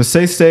 So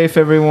stay safe,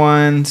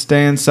 everyone.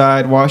 Stay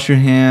inside. Wash your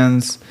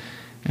hands,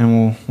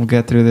 and we'll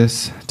get through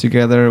this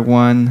together,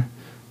 one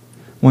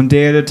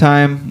day at a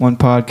time, one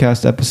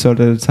podcast episode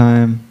at a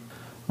time.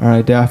 All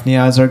right, Daphne,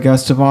 as our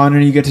guest of honor,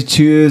 you get to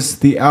choose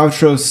the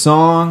outro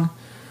song.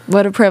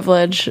 What a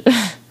privilege.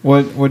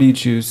 What do you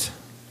choose?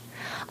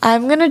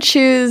 I'm gonna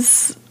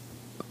choose.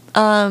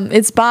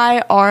 It's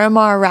by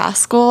RMR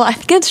Rascal. I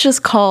think it's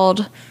just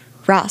called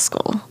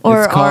Rascal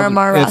or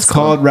RMR Rascal. It's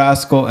called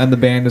Rascal, and the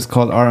band is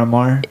called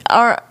RMR.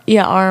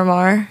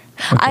 RMR.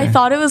 Okay. I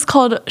thought it was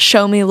called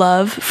Show Me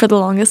Love for the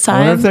longest I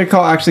wonder if time. they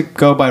actually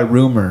go by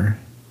Rumor.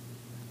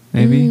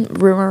 Maybe.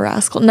 Rumor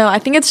Rascal. No, I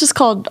think it's just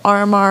called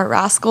RMR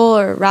Rascal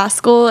or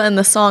Rascal, and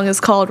the song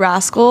is called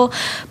Rascal.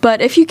 But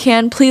if you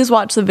can, please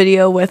watch the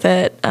video with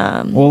it.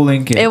 We'll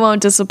link it. It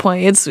won't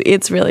disappoint.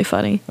 It's really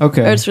funny.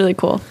 Okay. Or it's really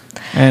cool.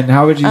 And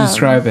how would you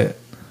describe it?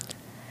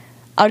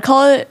 I'd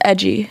call it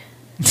edgy.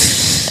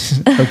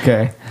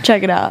 Okay.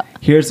 Check it out.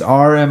 Here's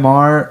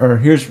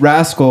here's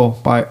Rascal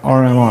by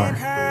RMR.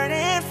 Hurt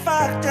and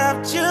fucked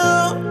up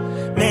too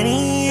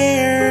many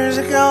years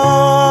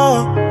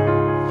ago.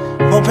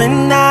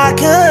 Hoping I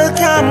could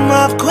come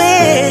up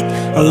quick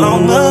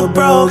along the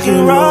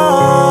broken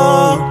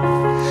road.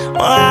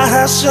 Well, I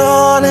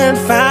hustled and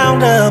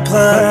found a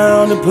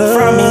plug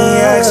from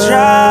me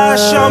extra,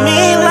 show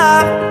me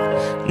love.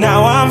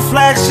 Now I'm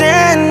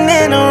flexing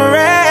in a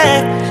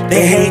wreck.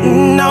 They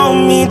hating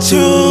on me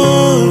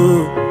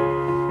too.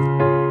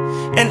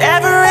 And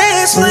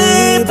every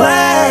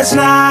sleepless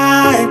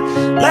night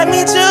led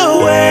me to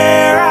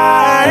where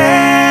I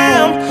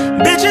am.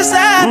 Bitches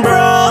that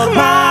broke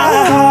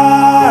my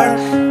heart,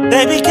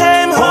 they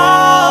became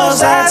hoes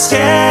that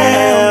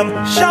scam.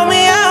 Show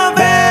me a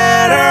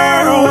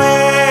better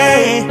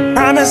way.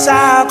 Promise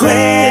I'll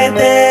quit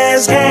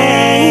this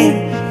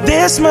game.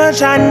 This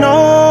much I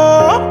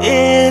know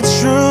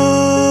it's true.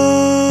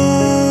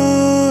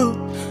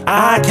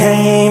 I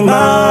came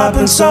up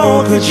and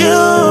so could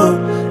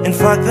you. And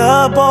fuck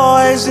the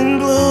boys in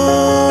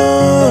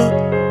blue.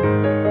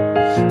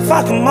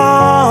 Fuck them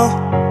all.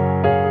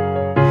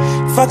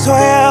 Fuck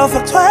 12,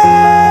 fuck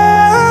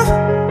 12.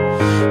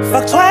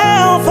 Fuck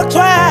 12, fuck 12.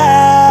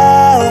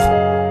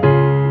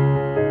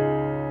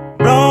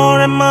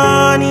 Blowing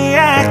money,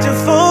 act a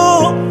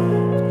fool.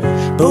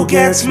 Who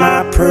gets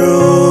my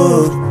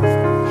proof?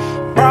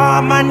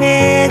 Brought my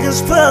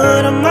niggas,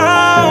 put them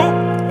on.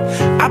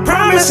 I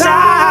promise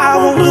I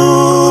won't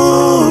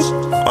lose.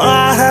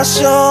 I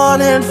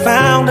hustled and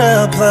found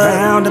a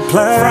plug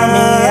from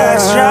me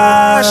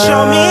extra,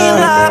 show me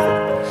love.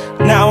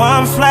 Now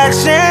I'm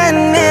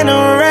flexing in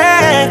a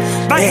wreck.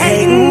 They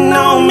hating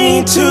on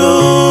me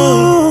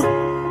too.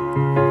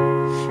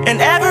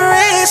 And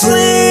every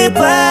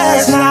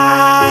sleepless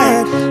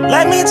night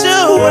led me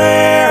to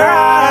where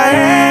I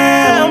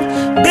am.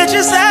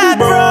 Bitches that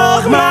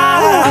broke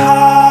my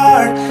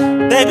heart,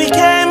 they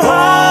became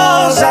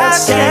hoes that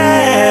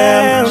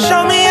scam.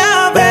 Show me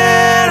a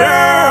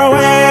better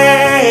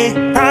way.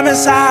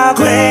 Promise I'll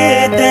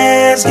quit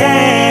this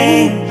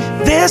game.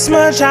 This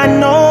much I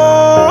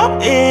know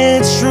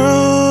it's true.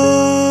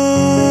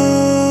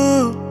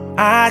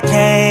 I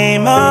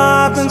came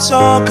up and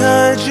so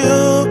could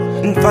you.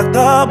 And fuck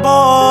the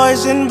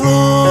boys in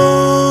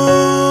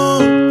blue.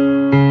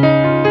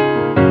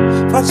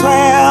 For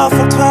 12,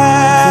 for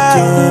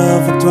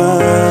 12, for 12, for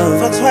 12,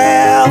 for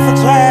 12, for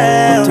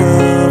 12, for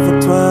 12,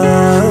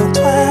 for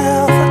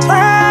 12, for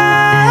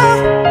 12.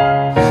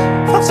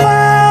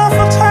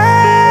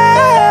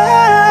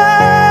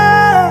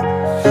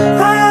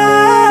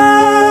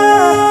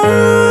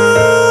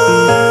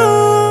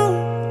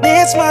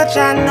 much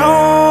I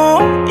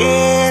know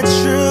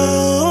it's true.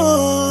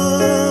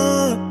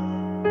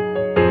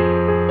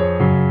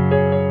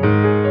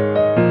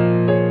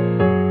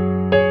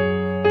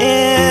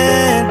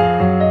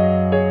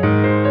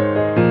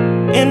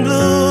 In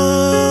blue.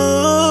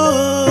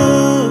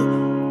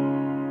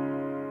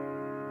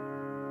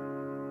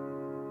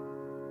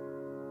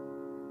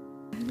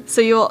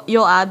 So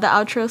you'll add the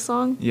outro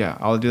song? Yeah,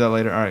 I'll do that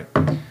later. All right.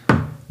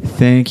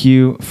 Thank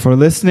you for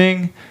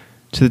listening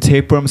to the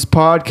Tapeworms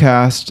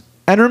podcast.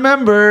 And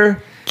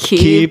remember,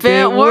 Keep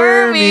it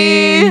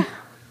wormy.